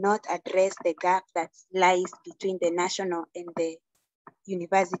they may not address the gap that lies between the national and the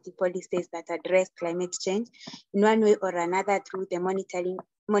university policies that address climate change, in one way or another, through the monitoring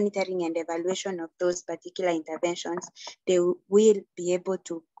and evaluation of those particular interventions, they will be able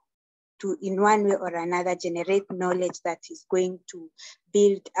to in one way or another generate knowledge that is going to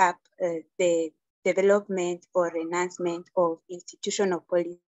build up the development or enhancement of institutional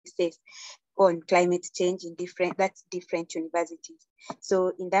policies on climate change in different universities.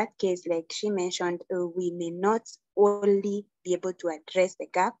 So in that case, like she mentioned, we may not only be able to address the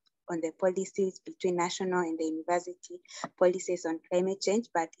gap on the policies between national and the university policies on climate change,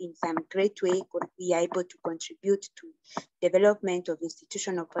 but in some great way, we are able to contribute to development of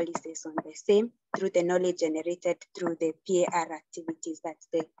institutional policies on the same through the knowledge generated through the PAR activities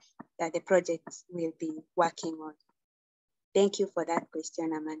that the projects will be working on. Thank you for that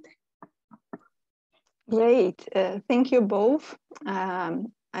question, Amanda. Great, thank you both.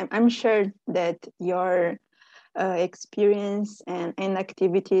 I'm sure that your experience and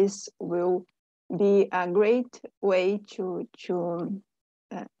activities will be a great way to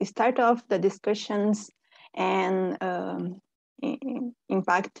start off the discussions and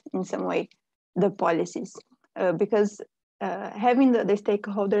impact in some way the policies. Because having the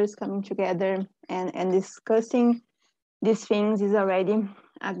stakeholders coming together and discussing these things is already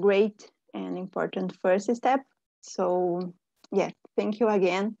a great and important first step. So yeah, thank you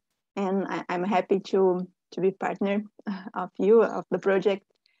again. And I'm happy to be partner of you, of the project,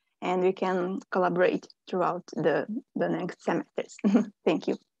 and we can collaborate throughout the next semesters. Thank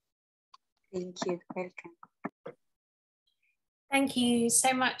you. Thank you, welcome. Thank you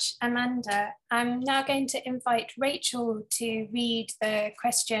so much, Amanda. I'm now going to invite Rachel to read the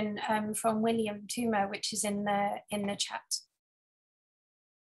question from William Tuma, which is in the chat.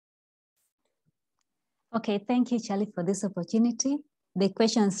 Okay, thank you, Charlie, for this opportunity. The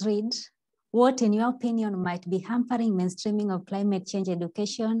questions read, what, in your opinion, might be hampering mainstreaming of climate change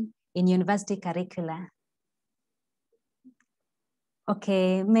education in university curricula?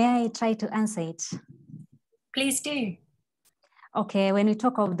 Okay, may I try to answer it? Please do. Okay, when we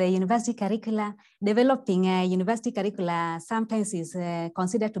talk of the university curricula, developing a university curricula sometimes is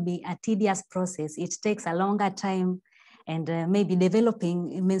considered to be a tedious process. It takes a longer time, and maybe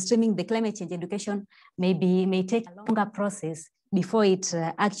developing, mainstreaming the climate change education may take a longer process before it's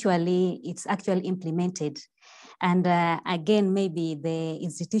actually implemented. And again, maybe the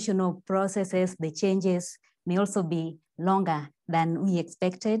institutional processes, the changes may also be longer than we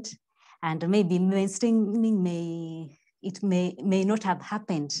expected, and maybe mainstreaming may not have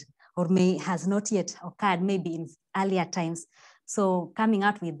happened or has not yet occurred, maybe in earlier times. So coming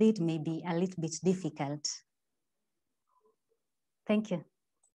out with it may be a little bit difficult. Thank you.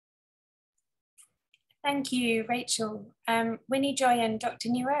 Thank you, Rachel. Winnie Joy and Dr.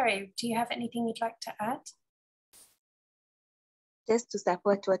 Nyerere, do you have anything you'd like to add? Just to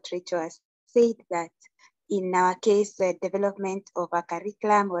support what Rachel has said, that in our case, the development of a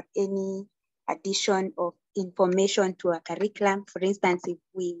curriculum or any addition of information to a curriculum, for instance, if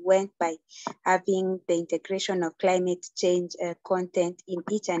we went by having the integration of climate change content in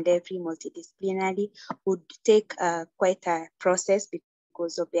each and every multidisciplinary, would take quite a process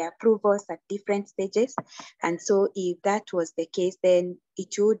because of the approvals at different stages. And so if that was the case, then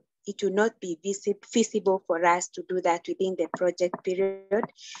it would not be feasible for us to do that within the project period.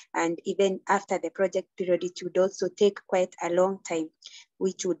 And even after the project period, it would also take quite a long time,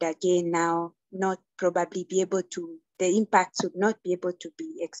 which would again now not probably be able to, the impacts would not be able to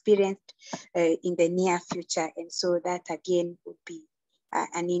be experienced in the near future. And so that again would be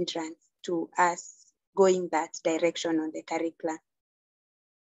an hindrance to us going that direction on the curriculum.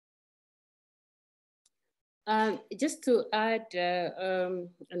 Just to add on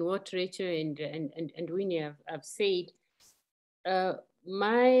what Rachel and Winnie have said,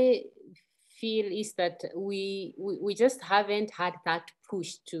 my feel is that we just haven't had that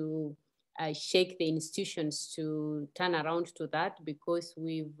push to shake the institutions to turn around to that, because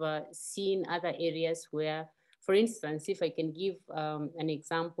we've seen other areas where, for instance, if I can give an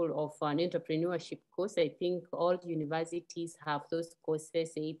example of an entrepreneurship course, I think all universities have those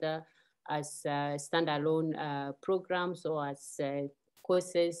courses either as standalone programs or as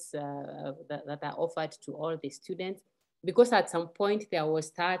courses that are offered to all the students. Because at some point there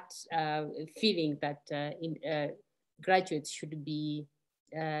was that feeling that graduates should be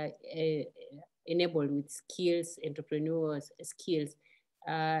enabled with skills, entrepreneurs skills,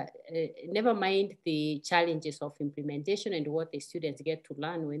 never mind the challenges of implementation and what the students get to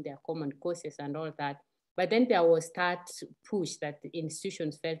learn when they're common courses and all that. But then there was that push that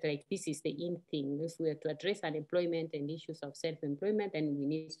institutions felt like this is the in thing. If we are to address unemployment and issues of self-employment, then we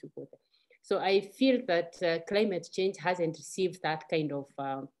need to go there. So I feel that climate change hasn't received that kind of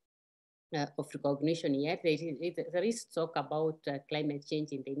recognition yet. There is talk about climate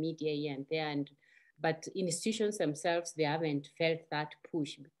change in the media here and there, but institutions themselves, they haven't felt that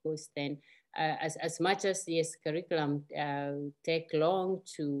push, because then as much as yes, curriculum take long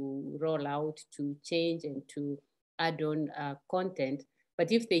to roll out, to change and to add on content,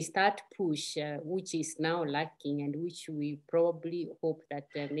 but if they start push, which is now lacking and which we probably hope that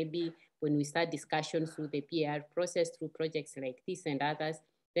maybe when we start discussions through the PR process, through projects like this and others,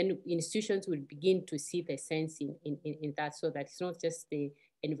 then institutions will begin to see the sense in that, so that it's not just the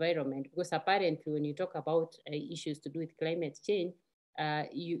environment. Because apparently when you talk about issues to do with climate change,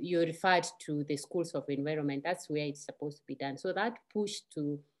 you referred to the schools of environment. That's where it's supposed to be done. So that push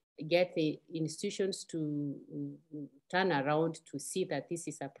to get the institutions to turn around to see that this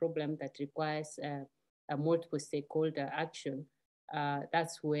is a problem that requires a multiple stakeholder action,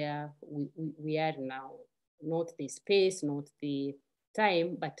 that's where we are now. Not the space, not the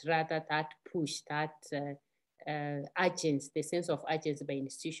time, but rather that push, that urgency, the sense of urgency by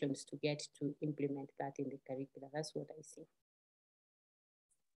institutions to get to implement that in the curricula. That's what I see.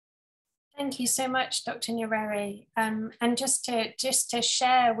 Thank you so much, Dr. Nyerere. And just to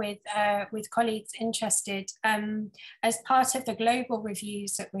share with colleagues interested, as part of the global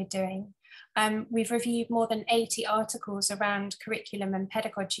reviews that we're doing, we've reviewed more than 80 articles around curriculum and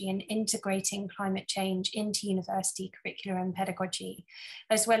pedagogy and integrating climate change into university curriculum and pedagogy,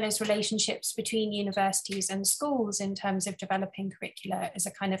 as well as relationships between universities and schools in terms of developing curricula as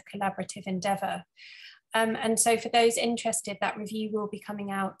a kind of collaborative endeavor. And so for those interested, that review will be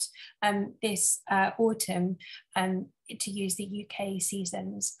coming out this autumn to use the UK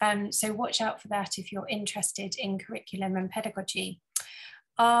seasons. So watch out for that if you're interested in curriculum and pedagogy.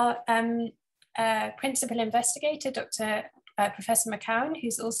 Our principal investigator, Professor McCowan,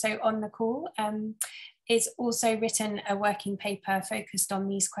 who's also on the call, is also written a working paper focused on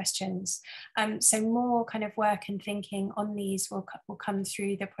these questions. So more kind of work and thinking on these will come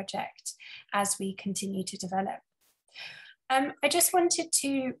through the project as we continue to develop. I just wanted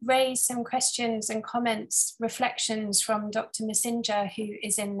to raise some questions and comments, reflections from Dr. Masinga, who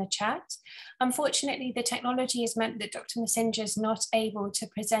is in the chat. Unfortunately, the technology has meant that Dr. Masinga is not able to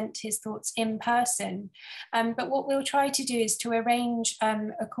present his thoughts in person. But what we'll try to do is to arrange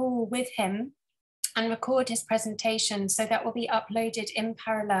a call with him and record his presentation, so that will be uploaded in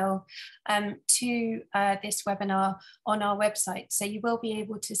parallel to this webinar on our website. So you will be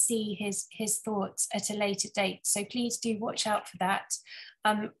able to see his thoughts at a later date. So please do watch out for that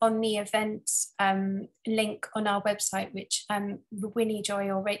on the events link on our website, which Winnie, Joy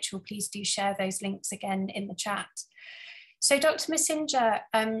or Rachel, please do share those links again in the chat. So Dr. Masinga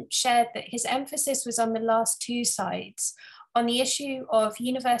shared that his emphasis was on the last two slides, on the issue of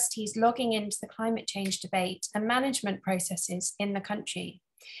universities logging into the climate change debate and management processes in the country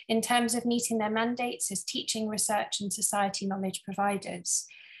in terms of meeting their mandates as teaching, research and society knowledge providers.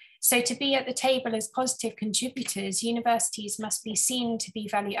 So to be at the table as positive contributors, universities must be seen to be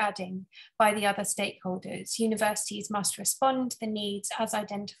value adding by the other stakeholders. Universities must respond to the needs as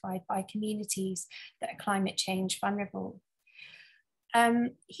identified by communities that are climate change vulnerable.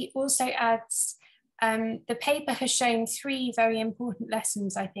 He also adds, the paper has shown three very important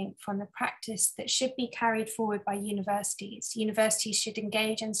lessons, I think, from the practice that should be carried forward by universities. Universities should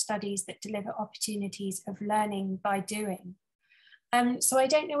engage in studies that deliver opportunities of learning by doing. So I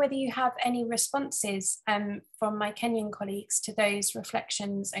don't know whether you have any responses from my Kenyan colleagues to those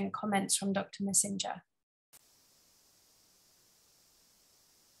reflections and comments from Dr. Masinga.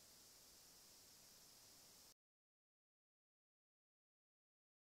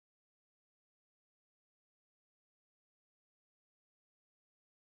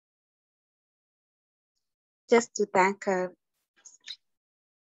 Just to thank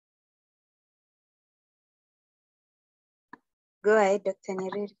go ahead, Dr.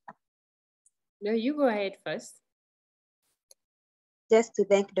 Nyerere. No, you go ahead first. Just to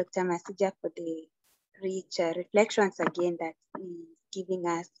thank Dr. Masinga for the rich reflections again that he's giving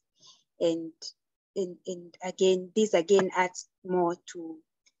us, and again, this again adds more to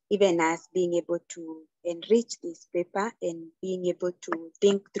even us being able to enrich this paper and being able to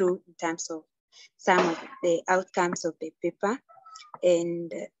think through in terms of some of the outcomes of the paper.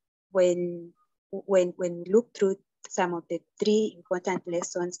 And when we look through some of the three important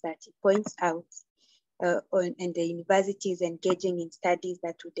lessons that he points out, and the universities engaging in studies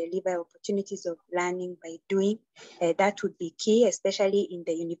that would deliver opportunities of learning by doing, that would be key, especially in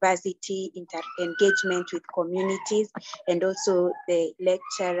the university engagement with communities, and also the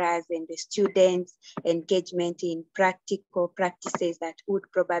lecturers and the students engagement in practical practices that would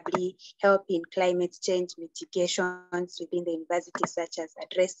probably help in climate change mitigations within the university, such as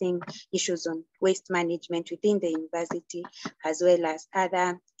addressing issues on waste management within the university, as well as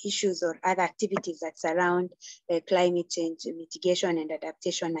other issues or other activities that surround climate change mitigation and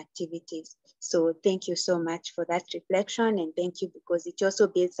adaptation activities. So thank you so much for that reflection, and thank you because it also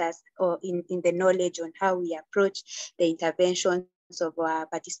builds us in the knowledge on how we approach the interventions of our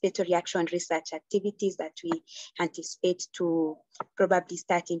participatory action research activities that we anticipate to probably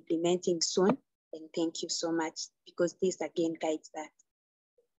start implementing soon. And thank you so much because this again guides that.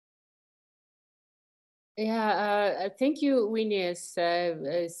 Yeah, thank you, Winnie. As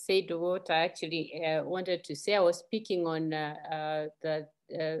said what I actually wanted to say. I was speaking on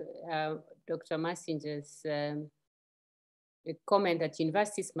Dr. Masinga's comment that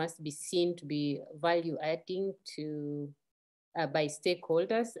universities must be seen to be value adding to by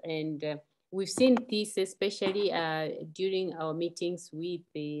stakeholders, and we've seen this especially during our meetings with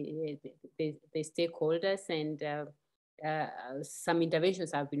the stakeholders, and some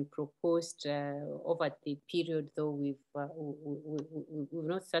interventions have been proposed over the period, though we've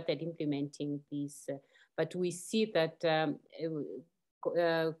not started implementing these. But we see that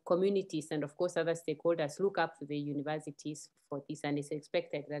communities and, of course, other stakeholders look up to the universities for this, and it's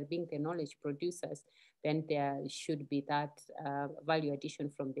expected that being the knowledge producers, then there should be that value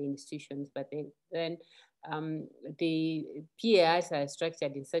addition from the institutions. But then the PAIs are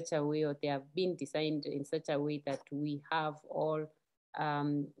structured in such a way, or they have been designed in such a way that we have all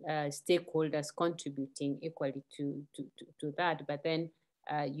stakeholders contributing equally to that. But then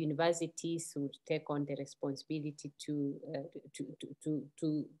universities would take on the responsibility to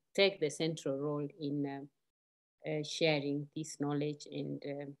take the central role in sharing this knowledge and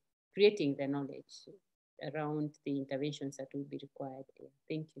creating the knowledge around the interventions that will be required.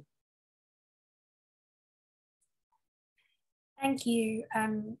 Thank you. Thank you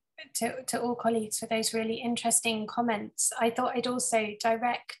to all colleagues for those really interesting comments. I thought I'd also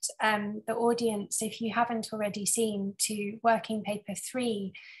direct the audience, if you haven't already seen, to working paper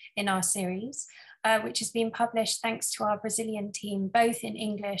 3 in our series, which has been published thanks to our Brazilian team, both in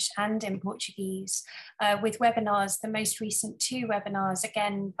English and in Portuguese, with webinars, the most recent 2 webinars,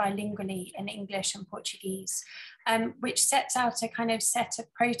 again, bilingually in English and Portuguese, which sets out a kind of set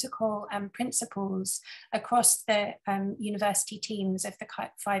of protocol and principles across the university teams of the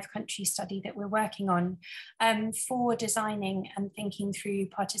 5-country study that we're working on for designing and thinking through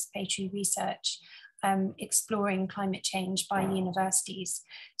participatory research, exploring climate change by universities.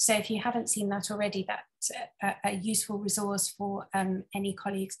 So if you haven't seen that already, that's a useful resource for any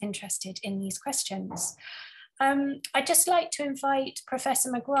colleagues interested in these questions. I'd just like to invite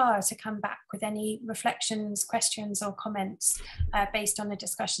Professor McGrath to come back with any reflections, questions or comments based on the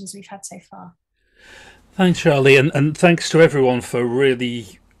discussions we've had so far. Thanks, Charlie, and thanks to everyone for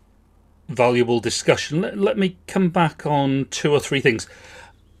really valuable discussion. Let me come back on 2 or 3 things.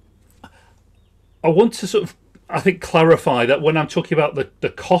 I want to sort of, I think, clarify that when I'm talking about the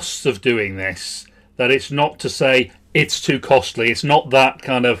costs of doing this, that it's not to say it's too costly. It's not that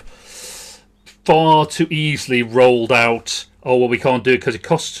kind of far too easily rolled out, oh, well, we can't do it because it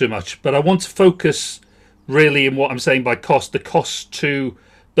costs too much. But I want to focus really in what I'm saying by cost, the cost to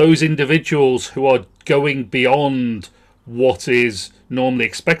those individuals who are going beyond what is normally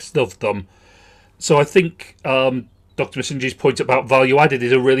expected of them. So I think Dr. Msinji's point about value added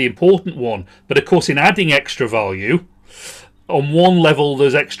is a really important one. But of course, in adding extra value, on one level,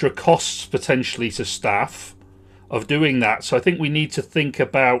 there's extra costs potentially to staff of doing that. So I think we need to think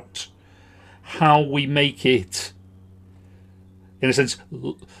about how we make it, in a sense,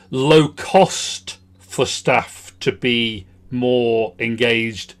 low cost for staff to be more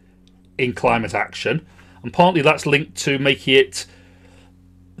engaged in climate action. And partly that's linked to making it,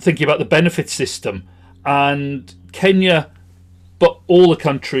 thinking about the benefit system. And Kenya, but all the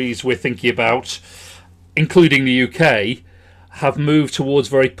countries we're thinking about, including the UK, have moved towards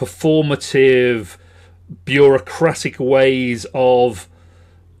very performative, bureaucratic ways of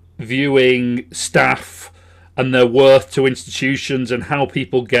viewing staff and their worth to institutions and how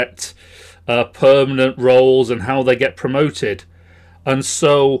people get permanent roles and how they get promoted. And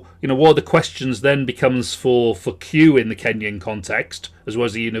so, one of the questions then becomes for Kew in the Kenyan context, as well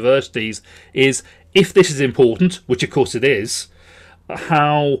as the universities, is if this is important, which of course it is,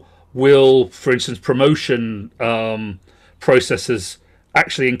 how will, for instance, promotion processes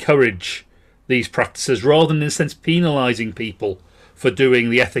actually encourage these practices rather than, in a sense, penalising people for doing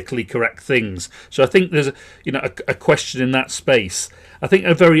the ethically correct things? So I think there's a question in that space. I think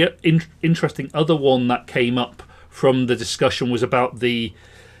a very interesting other one that came up from the discussion was about the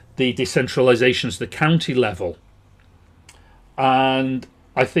decentralizations at the county level. And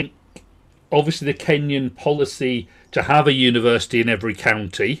I think obviously the Kenyan policy to have a university in every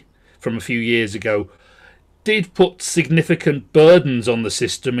county from a few years ago did put significant burdens on the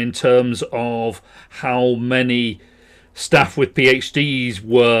system in terms of how many staff with PhDs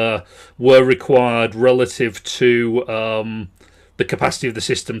were required relative to the capacity of the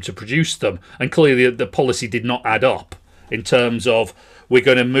system to produce them. And clearly the policy did not add up in terms of we're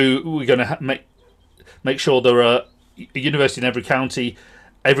going to make sure there are a university in every county.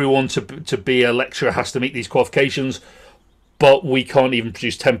 Everyone to be a lecturer has to meet these qualifications, but we can't even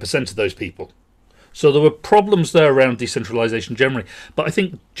produce 10% of those people. So there were problems there around decentralization generally. But I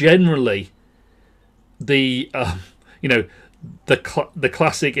think generally the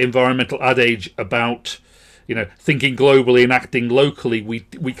classic environmental adage about thinking globally and acting locally,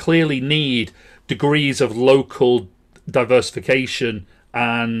 we clearly need degrees of local diversification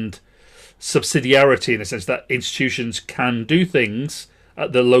and subsidiarity, in a sense that institutions can do things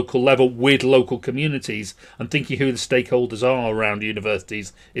at the local level with local communities, and thinking who the stakeholders are around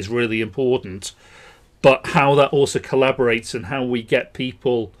universities is really important. But how that also collaborates and how we get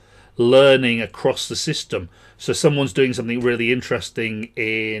people learning across the system. So someone's doing something really interesting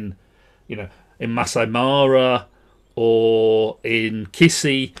in, in Masai Mara or in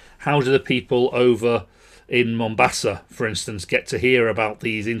Kisii. How do the people over in Mombasa, for instance, get to hear about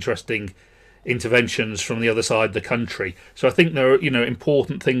these interesting interventions from the other side of the country? So I think there are,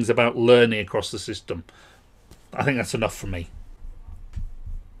 important things about learning across the system. I think that's enough for me.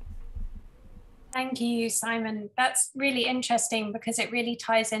 Thank you, Simon. That's really interesting because it really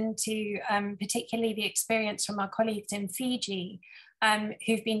ties into particularly the experience from our colleagues in Fiji,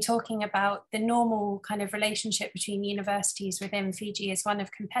 who've been talking about the normal kind of relationship between universities within Fiji as one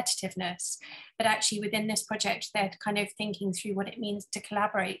of competitiveness, but actually within this project, they're kind of thinking through what it means to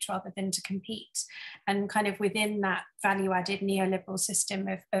collaborate rather than to compete, and kind of within that value-added neoliberal system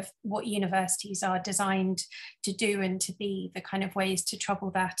of what universities are designed to do and to be, the kind of ways to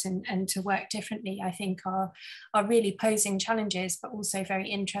trouble that and to work differently, I think are really posing challenges, but also very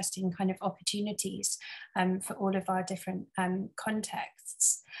interesting kind of opportunities for all of our different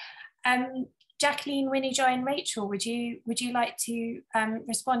contexts. Jacqueline, Winnie Joy and Rachel, would you like to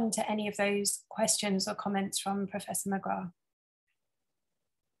respond to any of those questions or comments from Professor McGrath?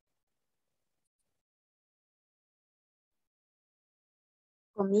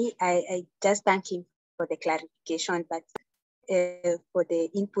 For me, I just thank him for the clarification, but for the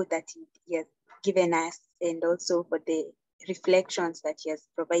input that he has given us, and also for the reflections that he has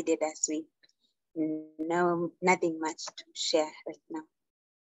provided us with. No, nothing much to share right now.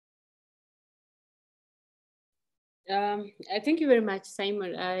 Thank you very much,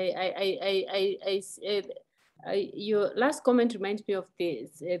 Simon. Your last comment reminds me of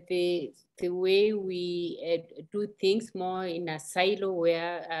the way we do things more in a silo,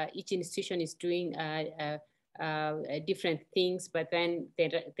 where each institution is doing different things, but then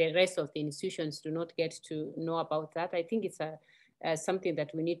the rest of the institutions do not get to know about that. I think it's something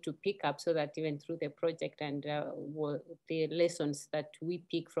that we need to pick up, so that even through the project and the lessons that we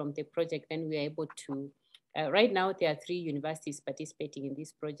pick from the project, then we are able to. Right now, there are 3 universities participating in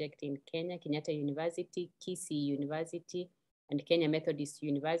this project in Kenya: Kenyatta University, Kisii University, and Kenya Methodist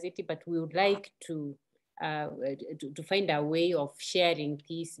University. But we would like to find a way of sharing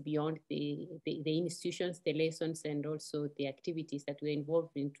this beyond the institutions, the lessons, and also the activities that we're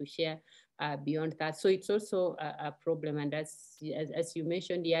involved in, to share beyond that. So it's also a problem. And as you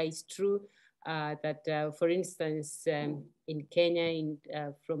mentioned, yeah, it's true that, for instance, in Kenya,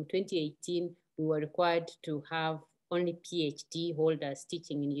 from 2018, we were required to have only PhD holders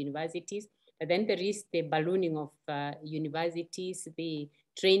teaching in universities. And then there is the ballooning of universities. The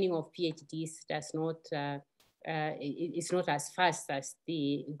training of PhDs does not, it's not as fast as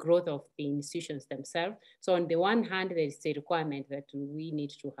the growth of the institutions themselves. So on the one hand, there is a requirement that we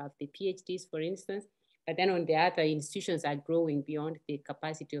need to have the PhDs, for instance, but then on the other, institutions are growing beyond the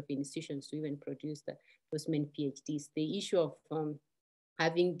capacity of institutions to even produce those many PhDs. The issue of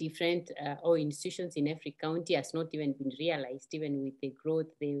having different institutions in every county has not even been realized, even with the growth,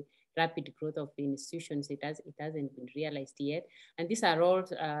 the rapid growth of the institutions, it hasn't been realized yet. And these are all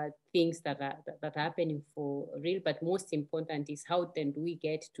things that are happening for real, but most important is how then do we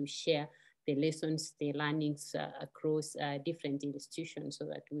get to share the lessons, the learnings across different institutions, so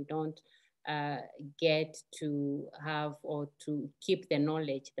that we don't get to have or to keep the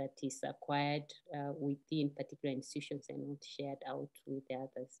knowledge that is acquired within particular institutions and not shared out with the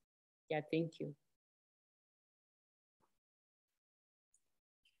others. Yeah, thank you.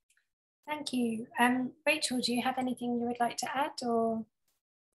 Thank you. Rachel, do you have anything you would like to add, or?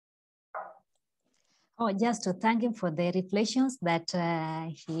 Oh, just to thank him for the reflections that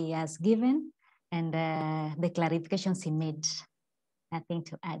he has given and the clarifications he made. Nothing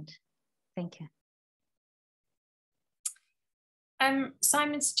to add. Thank you.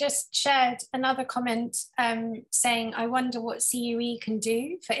 Simon's just shared another comment saying, I wonder what CUE can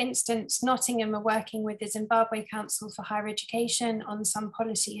do. For instance, Nottingham are working with the Zimbabwe Council for Higher Education on some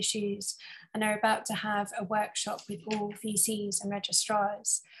policy issues and are about to have a workshop with all VCs and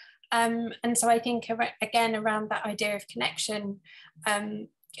registrars. And so I think, again, around that idea of connection,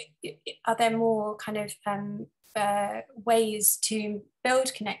 are there more kind of ways to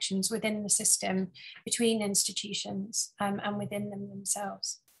build connections within the system between institutions and within them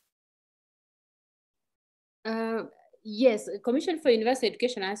themselves? Yes, Commission for University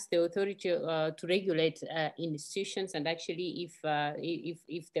Education has the authority to regulate institutions, and actually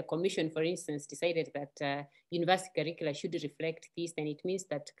if the Commission, for instance, decided that university curricula should reflect this, then it means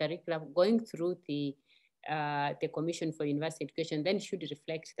that curricula going through the the Commission for University Education then should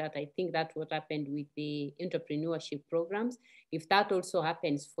reflect that. I think that's what happened with the entrepreneurship programs. If that also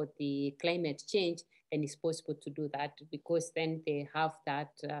happens for the climate change, then it's possible to do that, because then they have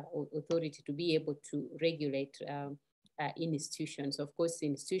that authority to be able to regulate institutions. Of course,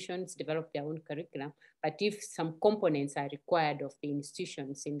 institutions develop their own curriculum, but if some components are required of the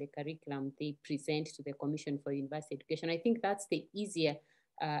institutions in the curriculum, they present to the Commission for University Education. I think that's the easier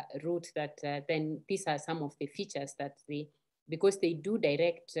route, that then these are some of the features that because they do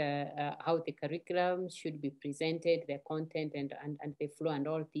direct how the curriculum should be presented, their content and the flow and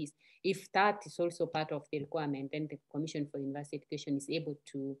all these. If that is also part of the requirement, then the Commission for University Education is able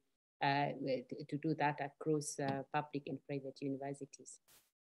to do that across public and private universities.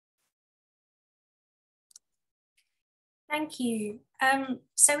 Thank you.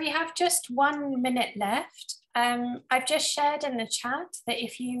 So we have just 1 minute left. I've just shared in the chat that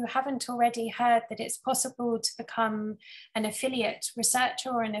if you haven't already heard that it's possible to become an affiliate researcher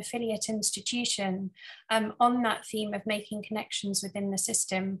or an affiliate institution on that theme of making connections within the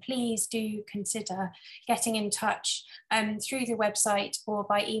system, please do consider getting in touch through the website or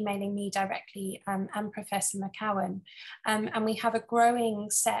by emailing me directly and Professor McCowan. And we have a growing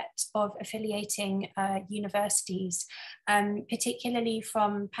set of affiliating universities, particularly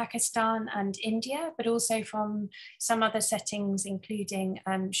from Pakistan and India, but also from some other settings, including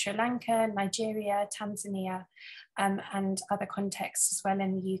Sri Lanka, Nigeria, Tanzania, and other contexts as well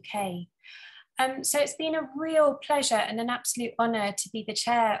in the UK. So it's been a real pleasure and an absolute honour to be the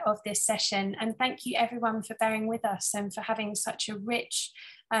chair of this session. And thank you everyone for bearing with us and for having such a rich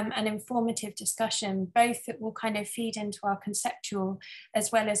and informative discussion, both that will kind of feed into our conceptual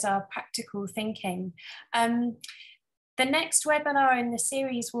as well as our practical thinking. The next webinar in the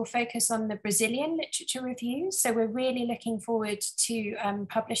series will focus on the Brazilian literature review. So we're really looking forward to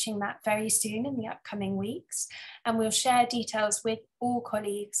publishing that very soon in the upcoming weeks. And we'll share details with all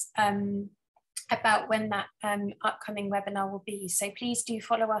colleagues about when that upcoming webinar will be. So please do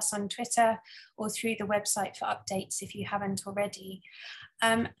follow us on Twitter or through the website for updates if you haven't already.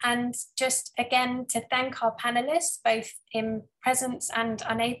 And just again to thank our panelists, both in presence and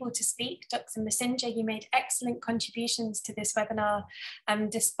unable to speak. Dr. Messenger, you made excellent contributions to this webinar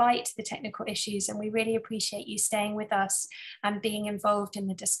despite the technical issues, and we really appreciate you staying with us and being involved in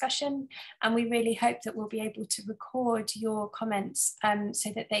the discussion. And we really hope that we'll be able to record your comments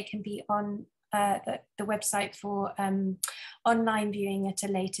so that they can be on the website for online viewing at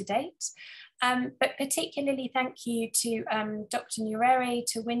a later date. But particularly thank you to Dr. Nyerere,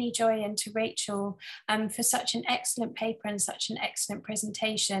 to Winnie Joy and to Rachel for such an excellent paper and such an excellent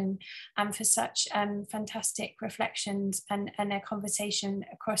presentation and for such fantastic reflections and a conversation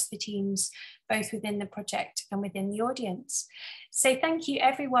across the teams, both within the project and within the audience. So thank you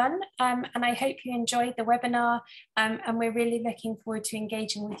everyone, and I hope you enjoyed the webinar, and we're really looking forward to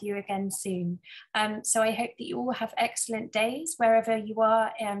engaging with you again soon. So I hope that you all have excellent days wherever you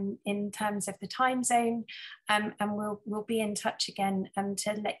are in terms of the time zone, and we'll be in touch again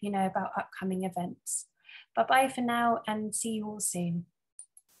to let you know about upcoming events. Bye-bye for now and see you all soon.